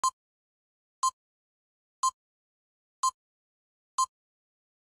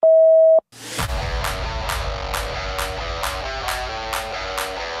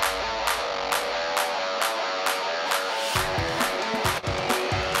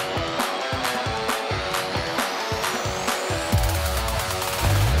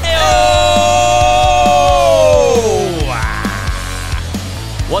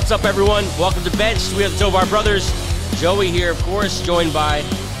What's up, everyone? Welcome to Bench. We have the Tovar brothers. Joey here, of course, joined by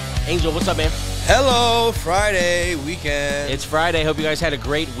Angel. What's up, man? Hello, Friday weekend. It's Friday. Hope you guys had a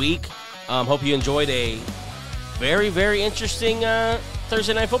great week. Hope you enjoyed a very, very interesting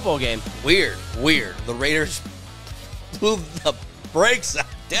Thursday night football game. Weird. The Raiders blew the brakes out.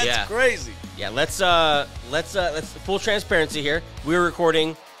 That's crazy. Yeah, let's full transparency here. We're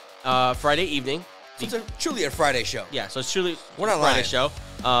recording Friday evening. It's truly a Friday show. Yeah, so it's truly we're not a Friday lying. show.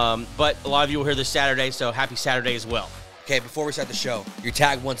 But a lot of you will hear this Saturday, so happy Saturday as well. Okay, before we start the show, your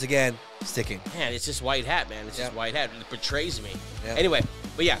tag once again, sticking. Man, it's just white hat, man. It's just white hat. It betrays me. Yeah. Anyway,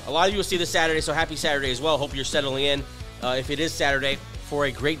 but yeah, a lot of you will see this Saturday, so happy Saturday as well. Hope you're settling in, if it is Saturday, for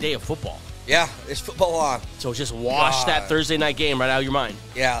a great day of football. Yeah, there's football on. So just wash that Thursday night game right out of your mind.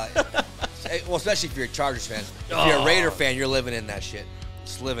 Yeah. Well, especially if you're a Chargers fan. If you're a Raider fan, you're living in that shit.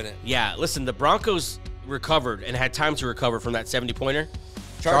 Just living it. Yeah, listen, the Broncos recovered and had time to recover from that 70-pointer.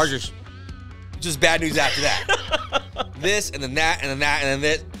 Chargers. Just bad news after that. This and then that and then that and then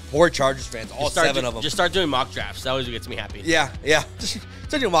this. Poor Chargers fans, all seven of them. Just start doing mock drafts. That always gets me happy. Yeah. Just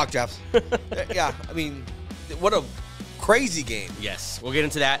start doing mock drafts. Yeah, I mean, what a crazy game. Yes, we'll get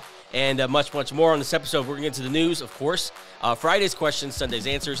into that and much, much more on this episode. We're going to get into the news, of course. Friday's questions, Sunday's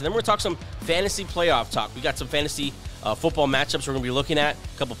answers, and then we're going to talk some fantasy playoff talk. We got some fantasy football matchups we're going to be looking at.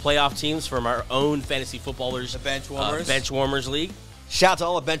 A couple playoff teams from our own fantasy footballers. The Bench Warmers. Bench Warmers League. Shout out to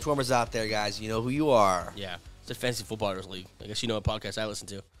all the bench warmers out there, guys. You know who you are. Yeah, it's the Fantasy Footballers League. I guess you know what podcast I listen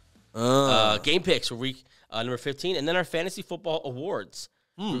to. Game picks for week number 15, and then our Fantasy Football Awards.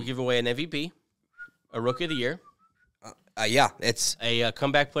 We give away an MVP, a Rookie of the Year. Yeah, it's a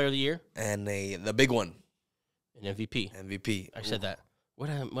Comeback Player of the Year. And the big one. An MVP. MVP. I said that. What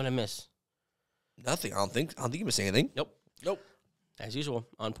I miss? Nothing. I don't think you missed anything. Nope. As usual,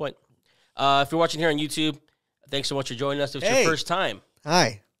 on point. If you're watching here on YouTube, thanks so much for joining us. If it's your first time,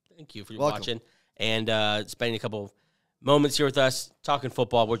 hi. Thank you for watching and spending a couple moments here with us, talking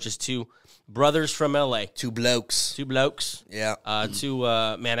football. We're just two brothers from LA. Two blokes. Yeah.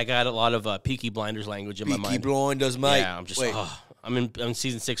 Man, I got a lot of Peaky Blinders language in my mind. Peaky Blinders, mate. Yeah, I'm just, I'm in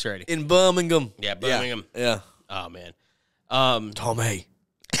season 6 already. In Birmingham. Yeah, Birmingham. Yeah. Oh, man. Tommy.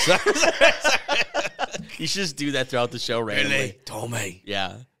 You should just do that throughout the show randomly. Really? Tommy.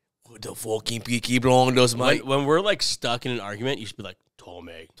 Yeah. The fucking Peaky Blinders, mate. When we're like stuck in an argument, you should be like,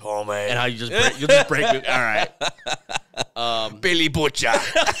 Tommy. And how you'll just break it. All right. Billy Butcher.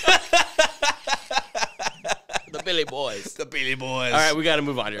 The Billy Boys. The Billy Boys. All right, we got to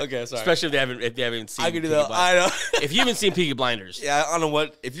move on here. Okay, sorry. Especially if they haven't seen. I can do Peaky that. I know. If you haven't seen Peaky Blinders, yeah, I don't know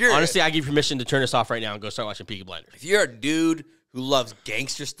what. If you're honestly, I give you permission to turn this off right now and go start watching Peaky Blinders. If you're a dude who loves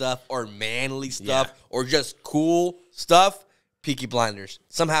gangster stuff or manly stuff or just cool stuff, Peaky Blinders.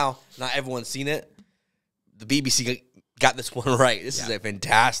 Somehow, not everyone's seen it. The BBC got this one right. This is a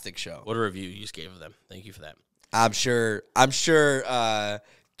fantastic show. What a review you just gave of them. Thank you for that. I'm sure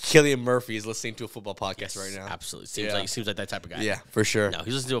Cillian Murphy is listening to a football podcast right now. Absolutely. Seems like that type of guy. Yeah, for sure. No,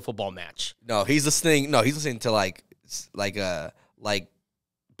 he's listening to a football match. No, he's listening to like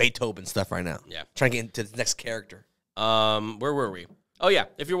Beethoven stuff right now. Yeah. Trying to get into the next character. Where were we? Oh, yeah.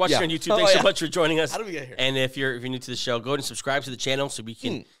 If you're watching on YouTube, thanks so much for joining us. How did we get here? And if you're new to the show, go ahead and subscribe to the channel so we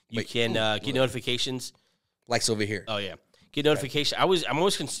can get notifications. Likes over here. Oh, yeah. Get notification. I'm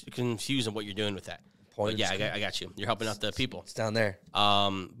always confused on what you're doing with that. But yeah, I got you. You're helping out the people. It's down there.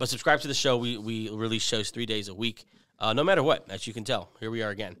 But subscribe to the show. We release shows 3 days a week, no matter what, as you can tell. Here we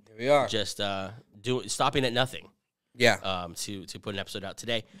are again. Here we are. Just stopping at nothing. Yeah. To put an episode out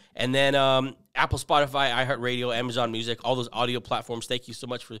today. And then Apple, Spotify, iHeartRadio, Amazon Music, all those audio platforms. Thank you so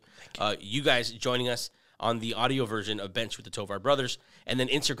much for you guys joining us on the audio version of Bench with the Tovar Brothers. And then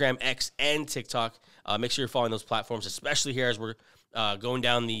Instagram, X, and TikTok. Make sure you're following those platforms, especially here as we're going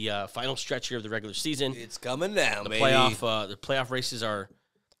down the final stretch here of the regular season. It's coming down, the baby. The playoff races are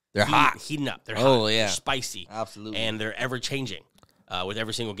heating up. They're hot. Oh, yeah. They're spicy. Absolutely. And they're ever-changing with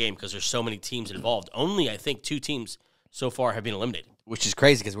every single game because there's so many teams involved. Only, I think, 2 teams so far have been eliminated. Which is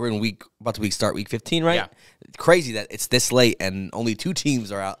crazy because we're about to start week 15, right? Yeah. It's crazy that it's this late and only 2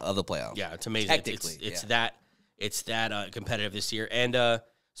 teams are out of the playoffs. Yeah, it's amazing. Technically, it's that competitive this year. And so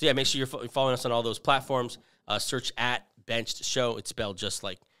yeah, make sure you're following us on all those platforms. Search at Benched Show. It's spelled just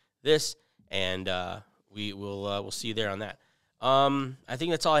like this, and we'll see you there on that. I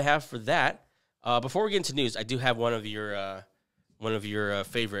think that's all I have for that. Before we get into news, I do have one of your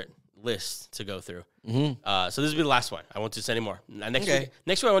favorite lists to go through. So this will be the last one. I won't do this anymore. Next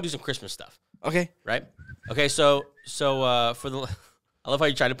week I want to do some Christmas stuff. Okay. Right? Okay, so for the I love how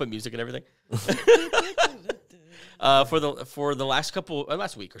you're trying to put music and everything. For the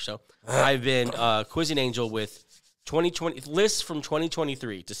last week or so, I've been quizzing Angel with 2020 lists from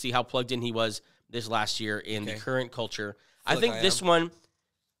 2023 to see how plugged in he was this last year in the current culture. I think this one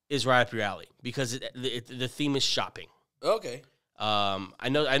is right up your alley because the theme is shopping. Okay. I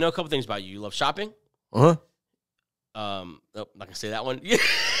know a couple things about you. You love shopping. Nope, not gonna say that one.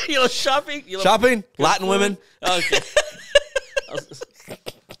 You love shopping. You love shopping. Latin women. Okay.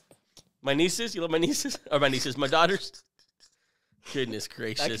 My nieces. You love my nieces or my daughters. Goodness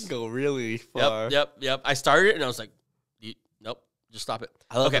gracious. That can go really far. Yep. I started and I was like, nope, just stop it.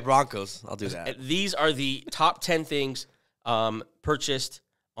 I love the Broncos. I'll do that. These are the top 10 things purchased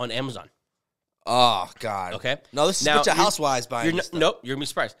on Amazon. Oh, God. Okay. No, this is a bunch of housewives buying stuff. Nope, you're going to be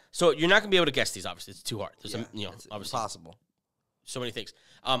surprised. So you're not going to be able to guess these, obviously. It's too hard. There's it's obviously impossible. So many things.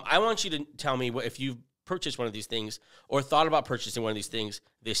 I want you to tell me if you've purchased one of these things or thought about purchasing one of these things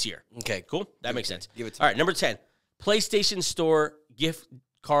this year. Okay. Cool? That makes sense. Give it to All me. right, number 10. PlayStation Store gift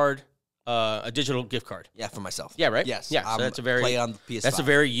card, a digital gift card. Yeah, for myself. Yeah, right? Yes. Yeah, so that's a very play on the PS5. That's a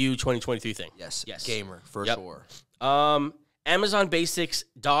very you 2023 thing. Yes. Gamer for sure. Amazon Basics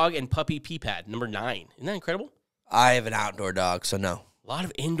dog and puppy pee pad, number 9. Isn't that incredible? I have an outdoor dog, so no. A lot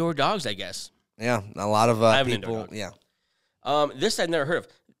of indoor dogs, I guess. Yeah, a lot of I have an people. indoor dog. Yeah. This I've never heard of.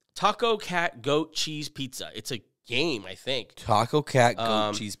 Taco Cat Goat Cheese Pizza. It's a game, I think. Taco Cat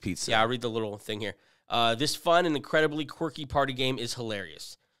Goat Cheese Pizza. Yeah, I'll read the little thing here. This fun and incredibly quirky party game is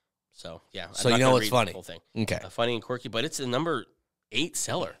hilarious. So, yeah. So you know it's funny. The whole thing. Okay. Funny and quirky, but it's the number 8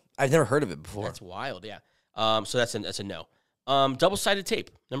 seller. I've never heard of it before. That's wild, yeah. So that's a no. Double-sided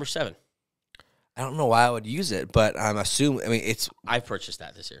tape, number 7. I don't know why I would use it, but I'm assuming. I mean, I've purchased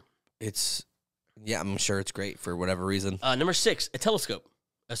that this year. Yeah, I'm sure it's great for whatever reason. Number 6, a telescope,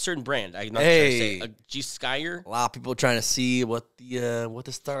 a certain brand. I'm not Hey. sure to say. A G-Skyer. A lot of people trying to see what the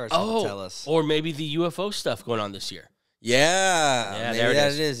stars have to tell us. Or maybe the UFO stuff going on this year. Yeah, there maybe it that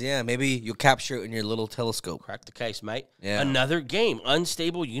is. it is. Yeah, maybe you'll capture it in your little telescope. Crack the case, mate. Yeah. Another game,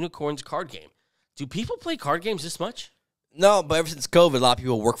 Unstable Unicorns card game. Do people play card games this much? No, but ever since COVID, a lot of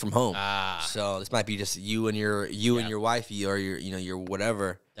people work from home. Ah, So this might be just you and your wifey or your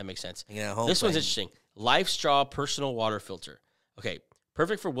whatever. that makes sense. Hanging at home. This one's playing. interesting. Life Straw Personal Water Filter. Okay,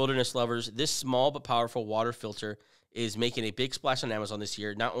 perfect for wilderness lovers. This small but powerful water filter is making a big splash on Amazon this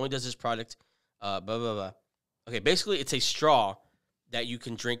year. Not only does this product, Okay, basically it's a straw that you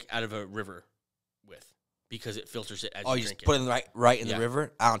can drink out of a river with because it filters it as you you drink just put it right in Yeah. the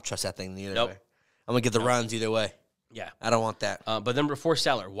river. I don't trust that thing either Nope. way. I'm gonna get the runs either way. Yeah. I don't want that. But number 4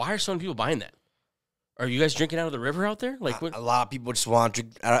 seller. Why are so many people buying that? Are you guys drinking out of the river out there? Like, what? A lot of people just want to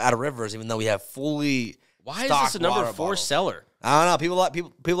drink out of rivers, even though we have fully. Why is this a number 4 bottle. seller? I don't know.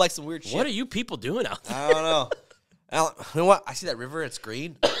 People like some weird shit. What are you people doing out there? I don't know. You know what? I see that river. It's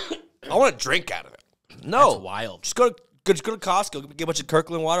green. I want to drink out of it. No, That's wild. Just go to Costco. Get a bunch of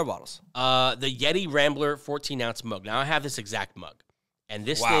Kirkland water bottles. The Yeti Rambler 14-ounce mug. Now, I have this exact mug, and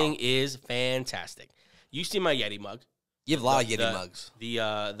this thing is fantastic. You see my Yeti mug. You have a lot of Yeti mugs.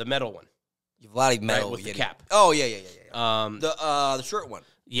 The metal one. You have a lot of metal Right, with the Yeti. cap. Oh yeah. The short one.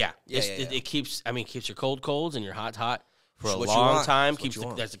 Yeah. Yeah. It keeps your colds and your hot for a It's what you long want. time. It's what you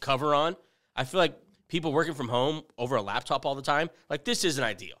want. There's a cover on. I feel like people working from home over a laptop all the time, like this isn't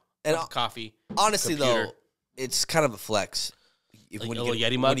ideal. And With coffee. Honestly, computer. though, it's kind of a flex. Like When a you little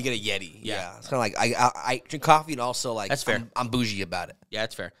get Yeti mug? When you get a Yeti. Yeah. Yeah. It's kind of like I drink coffee and also like That's fair. I'm bougie about it. Yeah,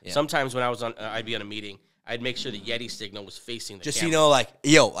 that's fair. Yeah. Sometimes when I was I'd be on a meeting, I'd make sure the Yeti signal was facing the Just so camera.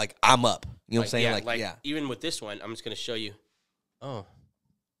 you know, like I'm up. You know what I'm saying? Yeah, even with this one, I'm just going to show you. Oh,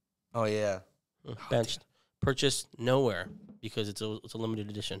 yeah. benched. Purchased nowhere because it's a limited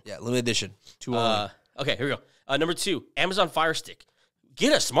edition. Yeah, limited edition. 2 only. Okay, here we go. Number 2, Amazon Fire Stick.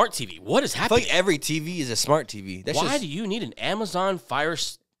 Get a smart TV. What is I feel happening? like every TV is a smart TV. That's Why just do you need an Amazon Fire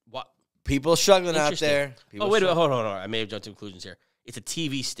What? people struggling out Interesting. there. People Wait, struggling. hold on. I may have jumped to conclusions here. It's a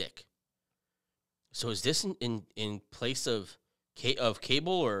TV stick. So is this in place of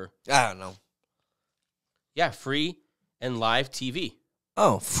cable or I don't know. free and live TV?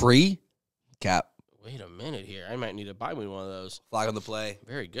 Oh, free cap. Wait a minute here. I might need to buy me one of those. Flag on the play.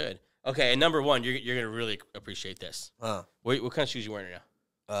 Very good. Okay, and number 1, you're gonna really appreciate this. Huh. What kind of shoes you wearing right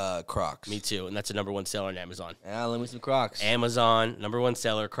now? Crocs. Me too, and that's a number 1 seller on Amazon. Yeah, let me some Crocs. Amazon, number 1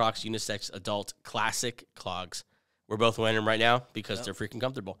 seller, Crocs unisex adult classic clogs. We're both wearing them right now because they're freaking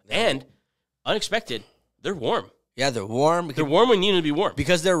comfortable. And unexpected, they're warm. Yeah, they're warm. They're warm when you need to be warm.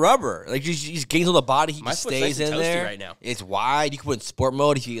 Because they're rubber. Like, you just gains on the body. He My just foot's stays nice and in toasty there. right now. It's wide. You can put in sport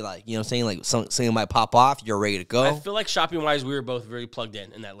mode if you like, you know what I'm saying? Like, something might pop off. You're ready to go. I feel like shopping-wise, we were both very plugged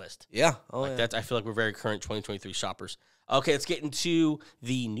in that list. Yeah. Oh, Like yeah. that's, I feel like we're very current 2023 shoppers. Okay, let's get into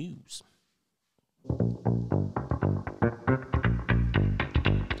the news.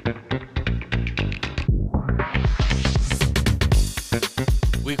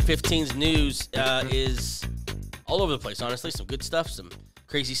 Week 15's news is all over the place, honestly. Some good stuff, some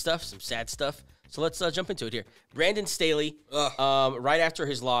crazy stuff, some sad stuff. So let's jump into it here. Brandon Staley, right after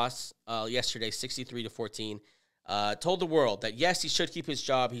his loss yesterday, 63-14, told the world that, yes, he should keep his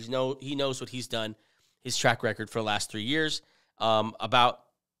job. He knows what he's done, his track record for the last 3 years. About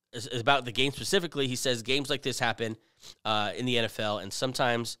the game specifically, he says games like this happen in the NFL, and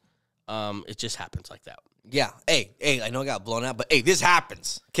sometimes it just happens like that. Yeah. Hey, I know I got blown out, but hey, this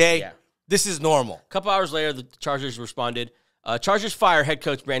happens, okay? Yeah. This is normal. A couple hours later, the Chargers responded. Chargers fire head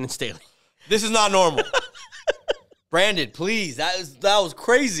coach Brandon Staley. This is not normal. Brandon, please. That was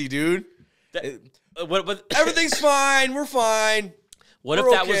crazy, dude. Everything's fine. We're fine. What if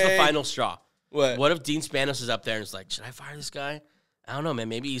that was the final straw? What if Dean Spanos is up there and is like, should I fire this guy? I don't know, man.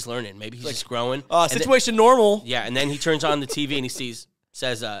 Maybe he's learning. Maybe he's just growing. Situation normal. Yeah, and then he turns on the TV and he says,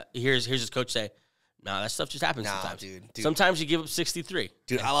 here's his coach say, nah, that stuff just happens sometimes. Dude. Sometimes you give up 63.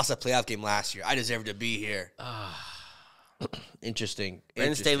 Dude, I lost a playoff game last year. I deserve to be here. Interesting.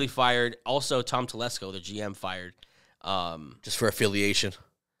 Brandon Staley fired. Also, Tom Telesco, the GM, fired. Just for affiliation.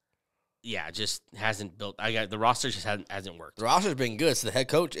 Yeah, just hasn't built. The roster just hasn't worked. The roster's been good. So the head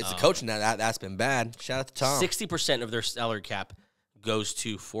coach, it's the coaching that's been bad. Shout out to Tom. 60% of their salary cap goes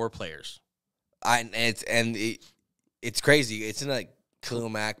to 4 players. It's crazy. It's in like Khalil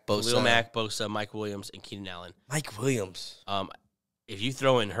Mack, Bosa, Mike Williams, and Keenan Allen. Mike Williams. If you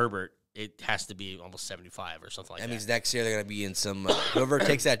throw in Herbert, it has to be almost 75 or something like that. That means next year they're going to be in some whoever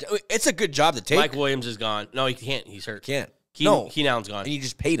takes that. It's a good job to take. Mike Williams is gone. No, he can't. He's hurt. Can't. Keenan Allen's gone. And you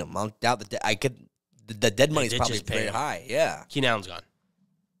just paid him. I don't doubt that. The dead money is probably very high. Yeah. Keenan Allen's gone.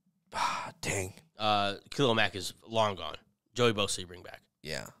 Dang. Khalil Mack is long gone. Joey Bosa you bring back.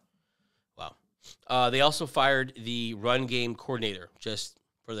 Yeah. Wow. They also fired the run game coordinator just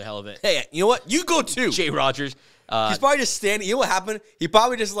for the hell of it. Hey, you know what? You go too. Jay Rogers. He's probably just standing. You know what happened? He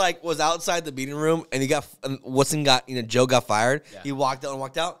probably just was outside the meeting room, and Joe got fired. Yeah. He walked out and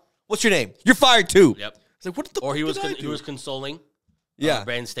walked out. What's your name? You're fired too. Yep. It's like, what the? Or fuck he was consoling. Yeah.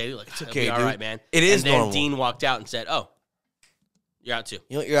 Brandon Staley, like, it's okay, all dude. right, man. It is normal. normal. And then Dean walked out and said, "Oh, you're out too."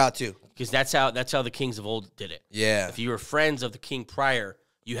 You know what? You're out too. Because that's how the kings of old did it. Yeah. If you were friends of the king prior,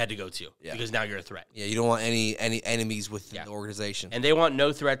 you had to go too. Yeah. Because now you're a threat. Yeah. You don't want any enemies within the organization. And they want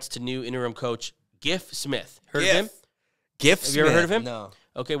no threats to new interim coach Giff Smith. Heard of him? Giff Have you ever heard of him? No.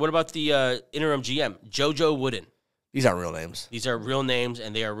 Okay. What about the interim GM JoJo Wooden? These aren't real names. These are real names,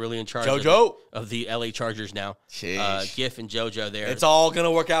 and they are really in charge of the LA Chargers now. Giff and JoJo there. It's all going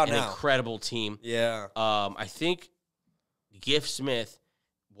to work out now. An incredible team. Yeah. I think Giff Smith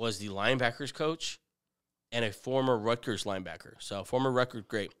was the linebackers coach and a former Rutgers linebacker. So, former Rutgers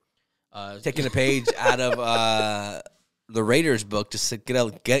great. Taking a page out of the Raiders book to get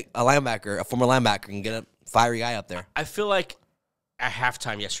a linebacker, a former linebacker, and get a fiery guy up there. I feel like at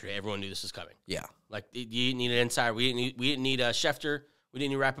halftime yesterday, everyone knew this was coming. Yeah. Like, you didn't need an insider. We didn't need Schefter. We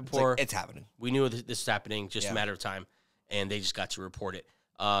didn't need Rappaport. It's happening. We knew this was happening, just a matter of time, and they just got to report it.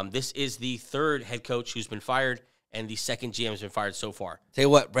 This is the third head coach who's been fired, and the second GM has been fired so far. Tell you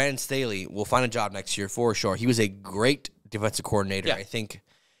what, Brandon Staley will find a job next year for sure. He was a great defensive coordinator. Yeah. I think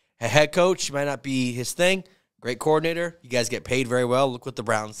a head coach might not be his thing. Great coordinator. You guys get paid very well. Look what the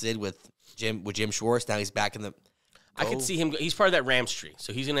Browns did with Jim Schwartz. Now he's back in the... I could see him. He's part of that Rams tree,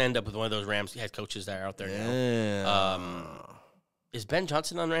 so he's going to end up with one of those Rams head coaches that are out there now. Is Ben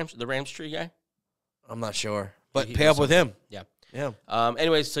Johnson on the Rams tree guy? I'm not sure, but pay up with him. Yeah.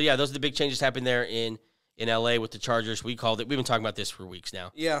 Anyways, so those are the big changes happened there in LA with the Chargers. We called it. We've been talking about this for weeks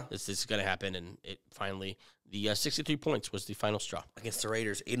now. Yeah, this is going to happen, and it finally the 63 points was the final straw against the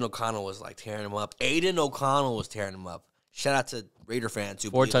Raiders. Aiden O'Connell was tearing him up. Shout out to Raider fans.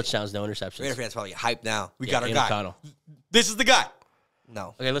 4 touchdowns, no interceptions. Raider fans probably hyped now. We got our guy. O'Connell. This is the guy.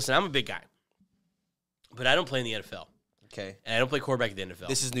 No. Okay, listen, I'm a big guy, but I don't play in the NFL. Okay. And I don't play quarterback in the NFL.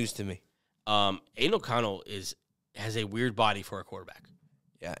 This is news to me. Aiden O'Connell has a weird body for a quarterback.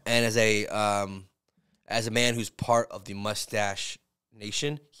 Yeah, and as a man who's part of the mustache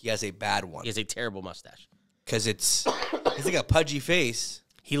nation, he has a bad one. He has a terrible mustache. Because he's like a pudgy face.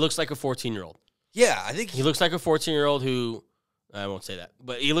 He looks like a 14-year-old. Yeah, I think he looks like a 14-year-old who I won't say that,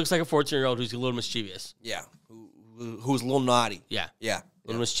 but he looks like a 14-year-old who's a little mischievous. Yeah, who's a little naughty. Yeah, a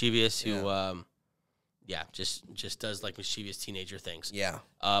little mischievous. Who, just does like mischievous teenager things. Yeah,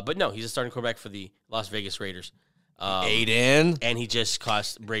 but no, he's a starting quarterback for the Las Vegas Raiders. Aiden, and he just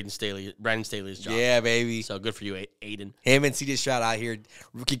cost Brandon Staley's job. Yeah, baby. So good for you, Aiden. Him and CJ Stroud out here,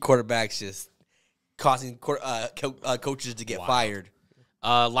 rookie quarterbacks, just causing coaches to get fired.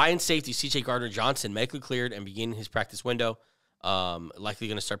 Lions safety C.J. Gardner-Johnson medically cleared and beginning his practice window. Likely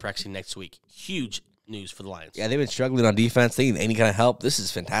going to start practicing next week. Huge news for the Lions. Yeah, they've been struggling on defense. They need any kind of help. This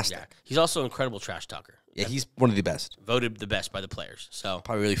is fantastic. Yeah. He's also an incredible trash talker. Yeah, he's one of the best. Voted the best by the players. So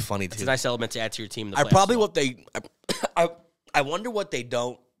Probably really funny, too. it's a nice element to add to your team. I wonder what they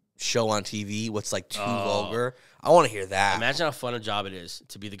don't show on TV, what's like too vulgar. I want to hear that. Imagine how fun a job it is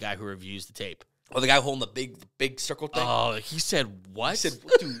to be the guy who reviews the tape. Or the guy holding the big circle thing. Oh, he said what? He said,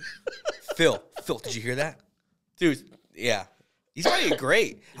 dude, Phil, did you hear that? Dude, yeah. He's probably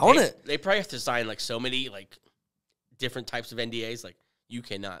great. They probably have to sign like so many like different types of NDAs. Like you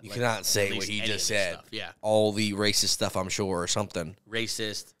cannot say what he just said. Stuff. Yeah, all the racist stuff, I'm sure, or something.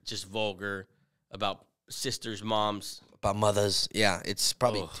 Racist, just vulgar about sisters, moms, about mothers. Yeah, it's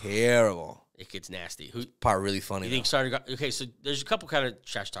probably terrible. It gets nasty. Probably really funny. You think okay? So there's a couple kind of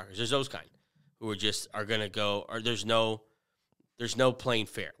trash talkers. There's those kind who are gonna go, or there's no playing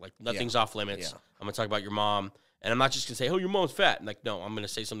fair. Like nothing's off limits. Yeah. I'm gonna talk about your mom. And I'm not just going to say, oh, your mom's fat. And like, no, I'm going to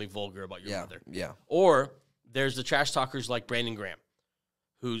say something vulgar about your mother. Yeah. Or there's the trash talkers like Brandon Graham,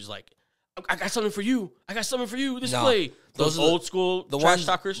 who's like, I got something for you. I got something for you. This play. Those old school trash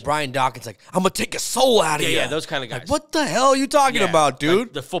talkers. Brian Dawkins like, I'm going to take your soul out of you. Yeah, those kind of guys. Like, what the hell are you talking about, dude?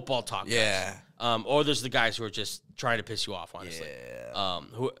 Like the football talk guys. Yeah. Or there's the guys who are just trying to piss you off, honestly. Yeah.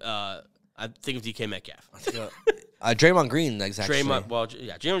 I think of DK Metcalf. Draymond Green, exactly. Draymond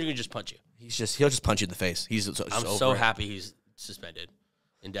Green can just punch you. He'll just punch you in the face. I'm so happy he's suspended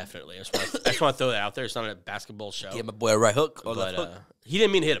indefinitely. I just want to throw that out there. It's not a basketball show. Yeah, my boy, right hook. He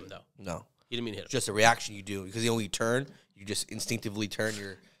didn't mean to hit him, though. No. He didn't mean to hit him. Just a reaction you do. Because when you turn, you just instinctively turn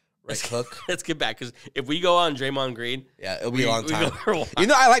your right hook. Let's get back. Because if we go on Draymond Green. Yeah, it'll be a long time.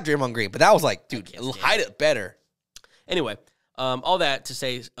 I like Draymond Green, but that was like, dude, hide it better. Anyway, all that to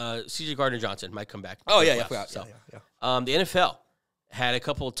say, C.J. Gardner-Johnson might come back. Oh, yeah, I forgot. So, yeah. The NFL had a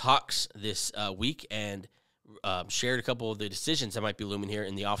couple of talks this week and shared a couple of the decisions that might be looming here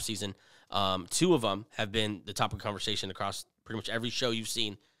in the offseason. Two of them have been the topic of conversation across pretty much every show you've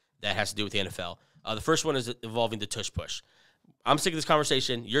seen that has to do with the NFL. The first one is involving the tush push. I'm sick of this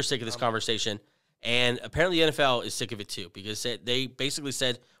conversation. You're sick of this conversation. And apparently the NFL is sick of it too because they basically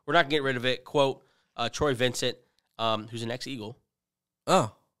said, we're not going to get rid of it. Quote, Troy Vincent, who's an ex-Eagle.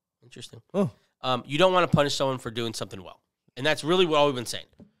 Oh. Interesting. Oh. You don't want to punish someone for doing something well. And that's really what all we've been saying.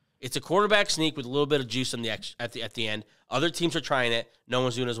 It's a quarterback sneak with a little bit of juice on at the end. Other teams are trying it. No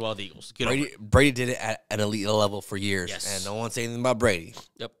one's doing as well as the Eagles. Brady did it at an elite level for years, yes. And no one's saying anything about Brady.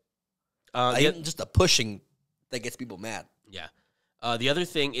 Yep. Just the pushing that gets people mad. Yeah. The other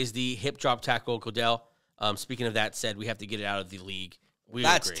thing is the hip drop tackle. Godell, speaking of that, said we have to get it out of the league.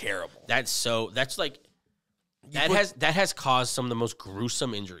 That's terrible. That has caused some of the most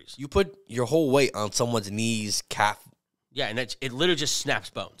gruesome injuries. You put your whole weight on someone's knees, calf. Yeah, and it literally just snaps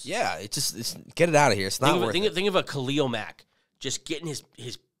bones. Yeah, it's get it out of here. It's not worth it. Think of a Khalil Mack just getting his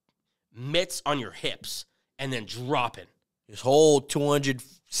mitts on your hips and then dropping his whole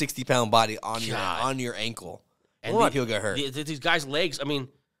 260-pound body on your ankle. And a lot of people get hurt. These guys' legs. I mean,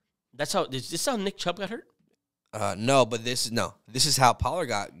 is this how Nick Chubb got hurt? No, but this is how Pollard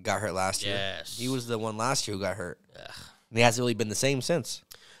got hurt last year. Yes, he was the one last year who got hurt. Ugh. And he hasn't really been the same since.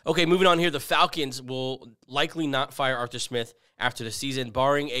 Okay, moving on here. The Falcons will likely not fire Arthur Smith after the season,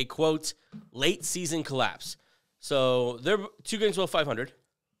 barring a, quote, late season collapse. So they're 2 games below 500.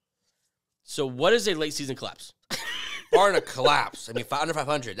 So what is a late season collapse? Barring a collapse. I mean, under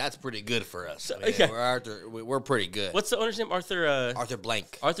 500, that's pretty good for us. I mean, okay. We're pretty good. What's the owner's name? Arthur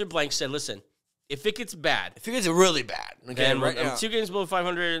Blank. Arthur Blank said, listen, if it gets bad. If it gets really bad. Okay, right now. 2 games below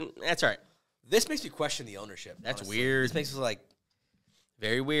 500, that's all right. This makes me question the ownership. That's honestly. Weird. This makes us like.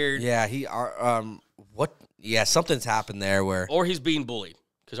 Very weird. Yeah, what? Yeah, something's happened there where. Or he's being bullied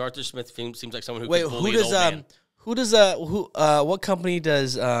because Arthur Smith seems like someone who can bully an old man. What company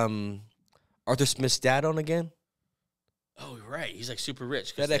does Arthur Smith's dad own again? Oh, right. He's like super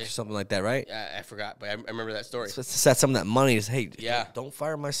rich. FedEx or something like that, right? Yeah, I forgot, but I remember that story. So set some of that money. Is hey, don't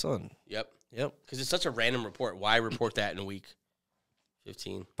fire my son. Yep. Because it's such a random report. Why report that in a week?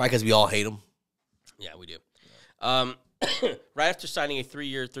 15. Probably because we all hate him. Yeah, we do. Right after signing a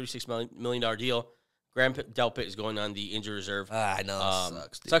 3-year, $36 million deal, Graham Delpit is going on the injury reserve. I know.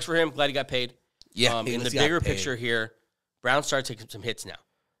 Sucks for him. Glad he got paid. Yeah. In the bigger picture here, Browns start taking some hits now.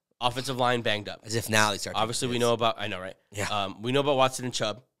 Offensive line banged up. As if now they start. Obviously, we know about. I know, right? Yeah. We know about Watson and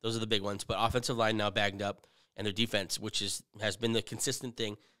Chubb. Those are the big ones. But offensive line now banged up, and their defense, which has been the consistent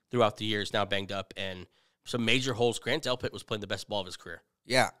thing throughout the years, now banged up, and some major holes. Grant Delpit was playing the best ball of his career.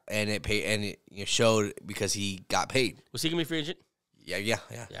 Yeah, and it showed because he got paid. Was he gonna be free agent? Yeah.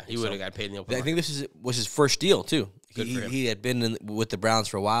 He would have got paid in the open market. I think this was his first deal too. Good for him. He had been with the Browns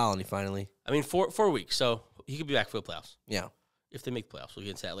for a while, and he finally. I mean, 4 weeks, so he could be back for the playoffs. Yeah, if they make playoffs, we'll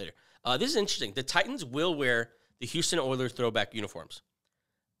get into that later. This is interesting. The Titans will wear the Houston Oilers throwback uniforms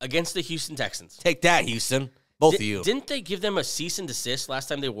against the Houston Texans. Take that, Houston. Both of you. Didn't they give them a cease and desist last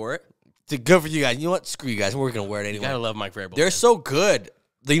time they wore it? It's good for you guys. You know what? Screw you guys. We're going to wear it anyway. You got to love Mike Vrabel. They're so good.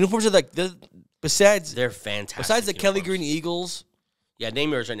 The uniforms are like, besides they're fantastic. Besides the uniforms. Kelly Green Eagles. Yeah,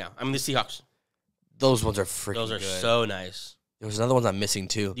 name yours right now. I mean, the Seahawks. Those ones are freaking good. Those are so nice. There's another one I'm missing,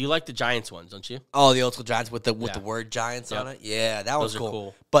 too. You like the Giants ones, don't you? Oh, the old school Giants with the word Giants on it? Yeah, that was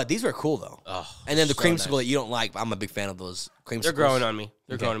cool. But these were cool, though. Oh, and then the so creamsicle nice. that you don't like, I'm a big fan of those creamsicles. They're growing on me.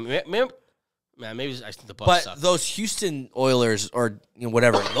 They're growing on me. Maybe I think the Bucs But suck. those Houston Oilers or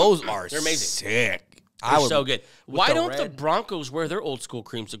whatever, those are They're amazing. Sick. They're so good. Why don't the red. Broncos wear their old school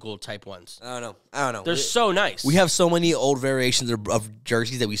creamsicle type ones? I don't know. They're so nice. We have so many old variations of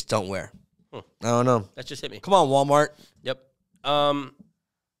jerseys that we just don't wear. I don't know. That just hit me. Come on, Walmart. Yep.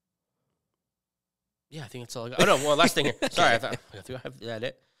 Yeah, I think that's all I got. Oh, no, well, last thing here. Sorry, I thought I have that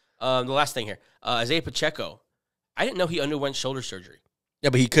it. The last thing here. Isaiah Pacheco. I didn't know he underwent shoulder surgery. Yeah,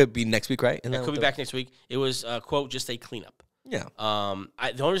 but he could be next week, right? He could be back next week. It was, quote, just a cleanup. Yeah.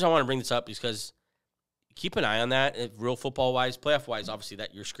 The only reason I want to bring this up is because keep an eye on that. If real football-wise, playoff-wise, obviously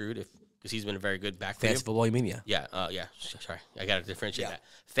that you're screwed because he's been a very good back for you. Fantasy football, you mean? Yeah. Yeah. Sorry, I got to differentiate that.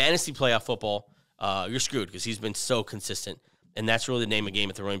 Fantasy playoff football, you're screwed because he's been so consistent, and that's really the name of the game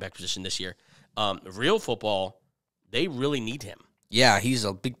at the running back position this year. Real football, they really need him. Yeah, he's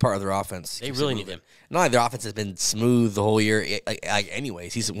a big part of their offense. They really need him. Not like their offense has been smooth the whole year.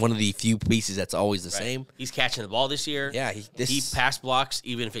 Anyways, he's one of the few pieces that's always the same. He's catching the ball this year. Yeah, he pass blocks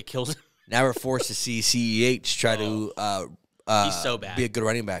even if it kills him. Now we're forced to see CEH try to he's so bad. Be a good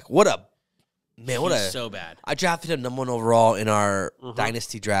running back. What a man! He's so bad. I drafted him number 1 overall in our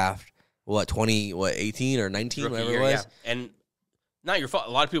dynasty draft. 18 or 19, Rookie whatever year, it was. yeah. And not your fault. A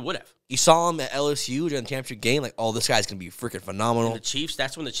lot of people would have. You saw him at LSU during the championship game. Like, oh, this guy's gonna be freaking phenomenal. And the Chiefs.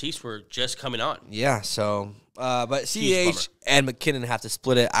 That's when the Chiefs were just coming on. Yeah. So, but CEH and McKinnon have to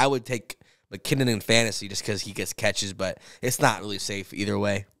split it. I would take McKinnon in fantasy just because he gets catches, but it's not really safe either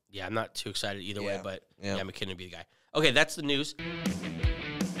way. Yeah, I'm not too excited either way, but yeah, McKinnon would be the guy. Okay, that's the news.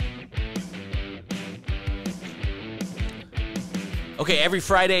 Okay, every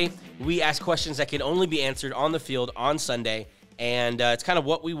Friday we ask questions that can only be answered on the field on Sunday, and it's kind of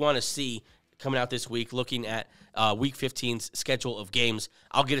what we want to see coming out this week, looking at Week 15's schedule of games.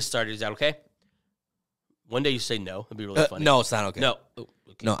 I'll get us started. Is that okay? One day you say no. It'd be really funny. No, it's not okay. No. Oh,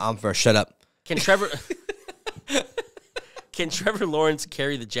 okay. No, I'm first. Shut up. Can Trevor Lawrence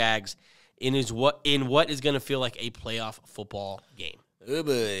carry the Jags in what is going to feel like a playoff football game? Oh,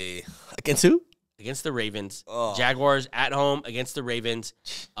 boy. Against who? Against the Ravens. Oh. Jaguars at home against the Ravens.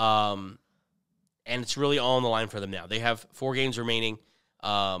 And it's really all on the line for them now. They have 4 games remaining.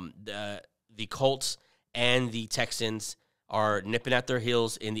 The Colts and the Texans are nipping at their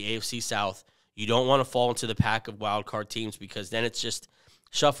heels in the AFC South. You don't want to fall into the pack of wild card teams because then it's just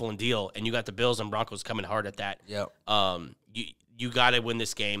shuffle and deal, and you got the Bills and Broncos coming hard at that. Yep. You got to win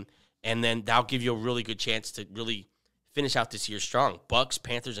this game, and then that'll give you a really good chance to really finish out this year strong. Bucks,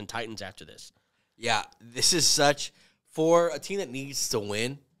 Panthers, and Titans after this. Yeah, this is such for a team that needs to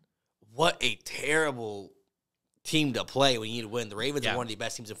win. What a terrible team to play when you need to win. The Ravens are one of the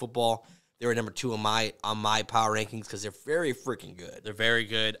best teams in football. They were number 2 on my power rankings because they're very freaking good. They're very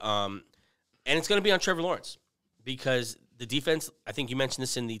good, and it's going to be on Trevor Lawrence because the defense. I think you mentioned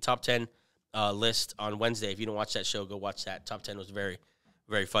this in the top 10 list on Wednesday. If you don't watch that show, go watch that. Top 10 was very,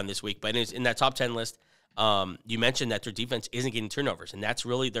 very fun this week. But in that top 10 list, you mentioned that their defense isn't getting turnovers, and that's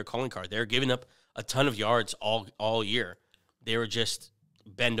really their calling card. They're giving up a ton of yards all year. They were just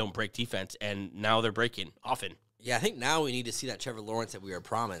bend don't break defense, and now they're breaking often. Yeah, I think now we need to see that Trevor Lawrence that we were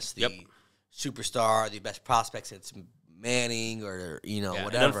promised, the superstar, the best prospect since Manning or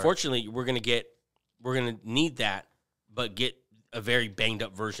whatever. And unfortunately, we're gonna need that, but get a very banged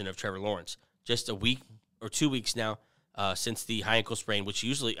up version of Trevor Lawrence. Just a week or 2 weeks now since the high ankle sprain, which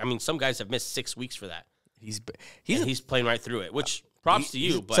usually, some guys have missed 6 weeks for that. He's playing right through it, which props to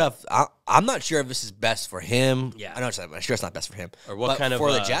you. But tough. I'm not sure if this is best for him. Yeah, I'm sure it's not best for him. Or what kind of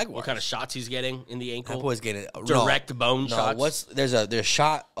for the Jaguars? What kind of shots he's getting in the ankle? That boy's getting direct bone shots. There's a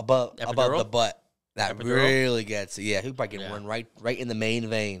shot above the butt that Epidural? Really gets. Yeah, he'll probably get one right in the main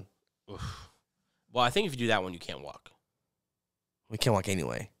vein. Oof. Well, I think if you do that one, you can't walk. We can't walk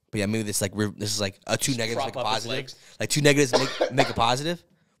anyway. But yeah, maybe this is like a 2 negatives make a positive. Like 2 negatives make a positive.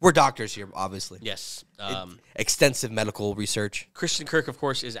 We're doctors here, obviously. Yes. Extensive medical research. Christian Kirk, of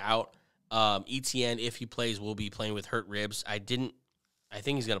course, is out. ETN, if he plays, will be playing with hurt ribs. I think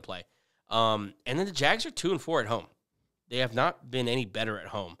he's going to play. And then the Jags are 2-4 at home. They have not been any better at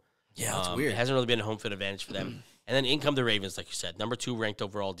home. Yeah, that's weird. It hasn't really been a home field advantage for them. And then in come the Ravens, like you said, number 2 ranked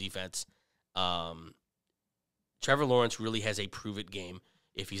overall defense. Trevor Lawrence really has a prove-it game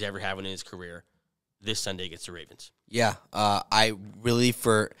if he's ever having in his career this Sunday against the Ravens. Yeah, I really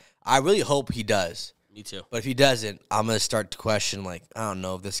hope he does. Me too. But if he doesn't, I'm going to start to question, like, I don't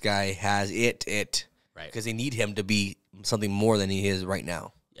know if this guy has it. Right. Because they need him to be something more than he is right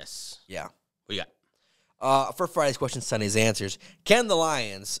now. Yes. Yeah. What do you got? For Friday's question, Sunday's answers. Can the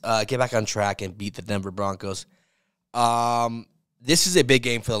Lions get back on track and beat the Denver Broncos? This is a big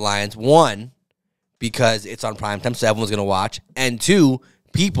game for the Lions. 1, because it's on primetime, so everyone's going to watch. And 2,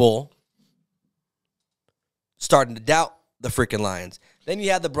 people starting to doubt the freaking Lions. Then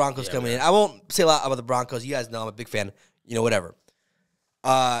you have the Broncos coming in. I won't say a lot about the Broncos. You guys know I'm a big fan. Whatever.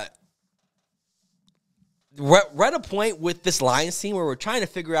 We're at a point with this Lions team where we're trying to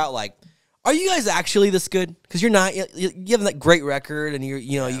figure out, like, are you guys actually this good? Because you're not. You have that great record, and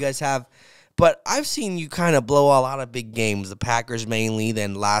you guys have. But I've seen you kind of blow a lot of big games. The Packers mainly.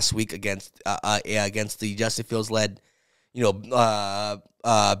 Then last week against the Justin Fields led,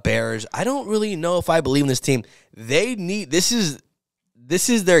 Bears. I don't really know if I believe in this team. They need this is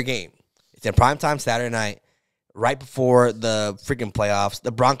their game. It's in primetime Saturday night, right before the freaking playoffs.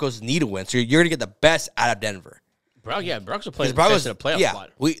 The Broncos need a win, so you're gonna get the best out of Denver. Broncos are playing in a playoff spot.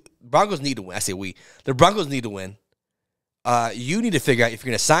 Broncos need to win. I say we. The Broncos need to win. You need to figure out if you're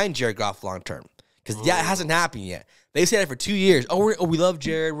going to sign Jared Goff long term, because it hasn't happened yet. They said it for 2 years. We love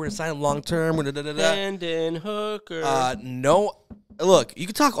Jared. We're going to sign him long term. Hendon Hooker. No. Look, you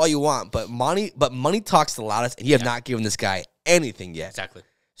can talk all you want, but money talks the loudest, and you have not given this guy anything yet. Exactly.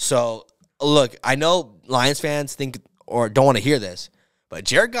 So look, I know Lions fans think or don't want to hear this, but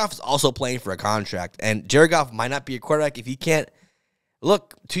Jared Goff is also playing for a contract, and Jared Goff might not be a quarterback if he can't.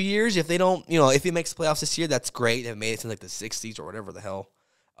 Look, 2 years, if they don't, if he makes the playoffs this year, that's great. They've made it since like the 60s or whatever the hell.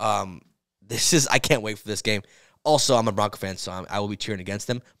 I can't wait for this game. Also, I'm a Bronco fan, so I will be cheering against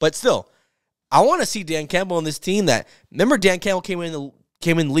them. But still, I want to see Dan Campbell on this team remember Dan Campbell came in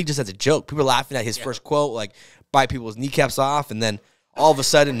the league just as a joke. People were laughing at his first quote, like, bite people's kneecaps off, and then all of a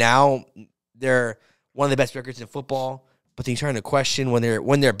sudden now they're one of the best records in football, but then you're trying to question when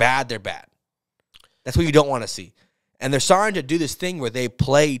they're bad, they're bad. That's what you don't want to see. And they're starting to do this thing where they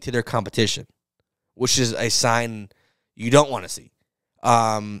play to their competition, which is a sign you don't want to see.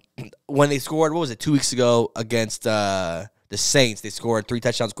 When they scored, 2 weeks ago against the Saints, they scored 3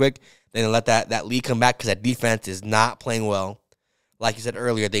 touchdowns quick. Then they let that lead come back because that defense is not playing well. Like you said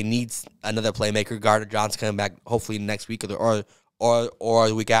earlier, they need another playmaker. Gardner Johnson coming back hopefully next week or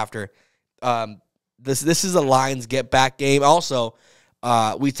the week after. This is a Lions get back game. Also,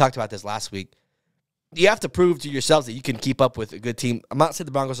 we talked about this last week. You have to prove to yourselves that you can keep up with a good team. I'm not saying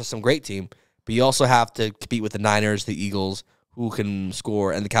the Broncos are some great team, but you also have to compete with the Niners, the Eagles, who can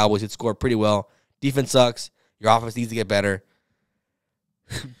score, and the Cowboys who score pretty well. Defense sucks. Your offense needs to get better.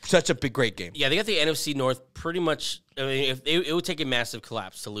 Such a great game. Yeah, they got the NFC North pretty much. I mean, it would take a massive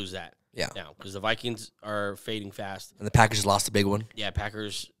collapse to lose that. Yeah. Now, because the Vikings are fading fast, and the Packers just lost a big one. Yeah,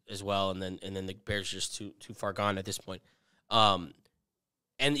 Packers as well, and then the Bears are just too far gone at this point.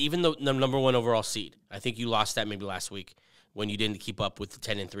 And even the number 1 overall seed, I think you lost that maybe last week when you didn't keep up with the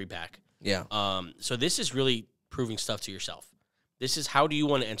 10-3 pack. Yeah. So this is really proving stuff to yourself. This is how do you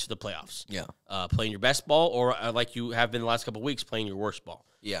want to enter the playoffs? Yeah. Playing your best ball, or like you have been the last couple of weeks, playing your worst ball.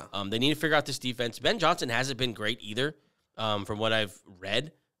 Yeah. They need to figure out this defense. Ben Johnson hasn't been great either, from what I've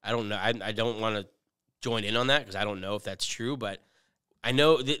read. I don't know. I don't want to join in on that because I don't know if that's true, but I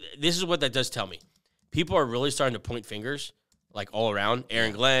know this is what that does tell me. People are really starting to point fingers, like all around.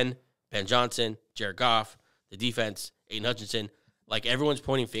 Aaron Glenn, Ben Johnson, Jared Goff, the defense, Aiden Hutchinson. Like, everyone's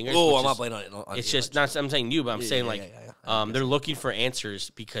pointing fingers. Oh, I'm not blaming on it. It's just not. I'm saying you, but I'm saying they're looking for answers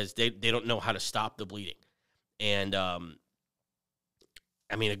because they don't know how to stop the bleeding. And I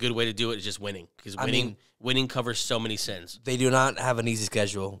mean, a good way to do it is just winning, because winning covers so many sins. They do not have an easy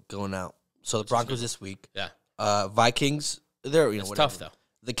schedule going out. So the Broncos this week. Yeah. Vikings. They're it's tough though.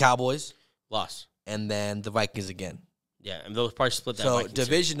 The Cowboys loss, and then the Vikings again. Yeah, and they'll probably split that. So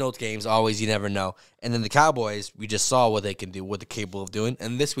divisional games always, you never know. And then the Cowboys, we just saw what they can do, what they're capable of doing.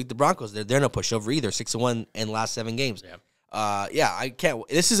 And this week the Broncos, they're no pushover either. 6-1 in the last 7 games. Yeah. I can't.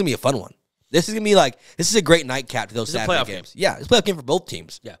 This is gonna be a fun one. This is a great nightcap to those Saturday games. Yeah, it's a playoff game for both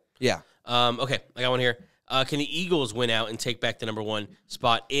teams. Yeah. Okay, I got one here. Can the Eagles win out and take back the number 1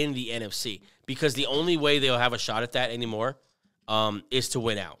 spot in the NFC? Because the only way they'll have a shot at that anymore is to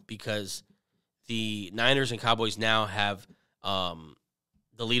win out, because the Niners and Cowboys now have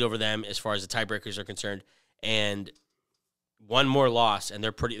the lead over them as far as the tiebreakers are concerned, and one more loss, and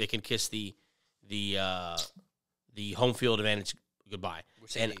they can kiss the home field advantage goodbye.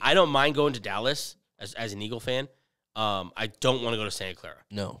 saying And eight. I don't mind going to Dallas as an Eagle fan. I don't want to go to Santa Clara.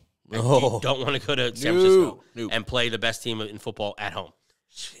 No. I don't want to go to San Francisco and play the best team in football at home.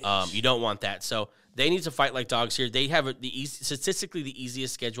 You don't want that. So they need to fight like dogs here. They have statistically the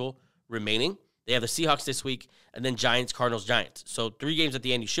easiest schedule remaining. They have the Seahawks this week, and then Giants, Cardinals, Giants. So 3 games at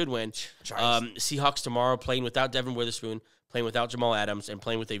the end you should win. Seahawks tomorrow playing without Devin Witherspoon, playing without Jamal Adams, and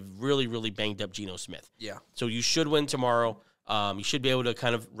playing with a really, really banged-up Geno Smith. Yeah. So you should win tomorrow. You should be able to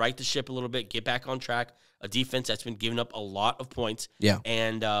kind of right the ship a little bit, get back on track. A defense that's been giving up a lot of points,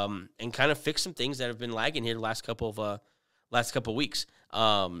 and kind of fix some things that have been lagging here the last couple of weeks.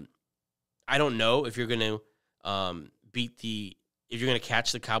 I don't know if you're going to if you're going to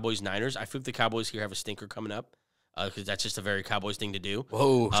catch the Cowboys-Niners. I think the Cowboys here have a stinker coming up because that's just a very Cowboys thing to do.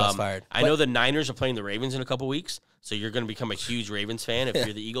 Whoa, shots fired. I know the Niners are playing the Ravens in a couple weeks, so you're going to become a huge Ravens fan if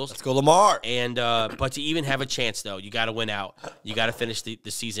you're the Eagles. Let's go Lamar. And but to even have a chance, though, you got to win out. You got to finish the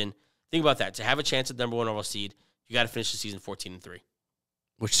season. Think about that. To have a chance at number 1 overall seed, you got to finish the season 14-3.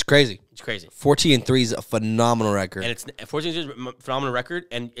 Which is crazy. It's crazy. 14-3 is a phenomenal record. And it's 14-3 is a phenomenal record,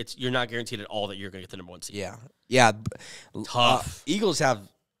 and you're not guaranteed at all that you're going to get the number 1 seed. Yeah. Tough. Eagles have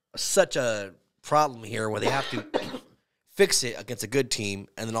such a problem here where they have to fix it against a good team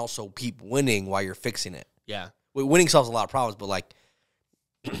and then also keep winning while you're fixing it. Yeah. Winning solves a lot of problems, but, like,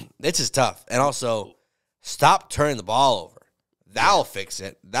 this is tough. And also, stop turning the ball over. That'll fix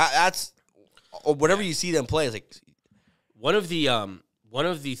it. That's whatever you see them play is like one of the I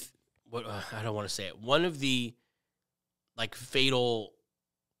don't want to say it. One of the like fatal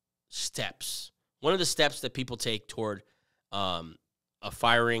steps. One of the steps that people take toward a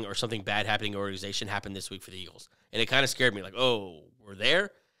firing or something bad happening in an organization happened this week for the Eagles. And it kind of scared me like, "Oh, we're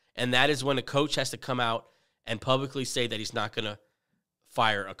there?" And that is when a coach has to come out and publicly say that he's not going to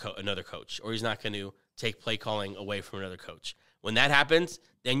fire another coach or he's not going to take play calling away from another coach. When that happens,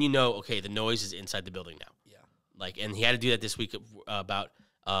 then you know, okay, the noise is inside the building now. Yeah, and he had to do that this week about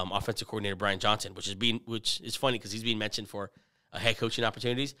offensive coordinator Brian Johnson, which is funny because he's being mentioned for head coaching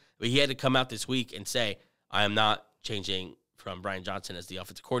opportunities. But he had to come out this week and say, I am not changing from Brian Johnson as the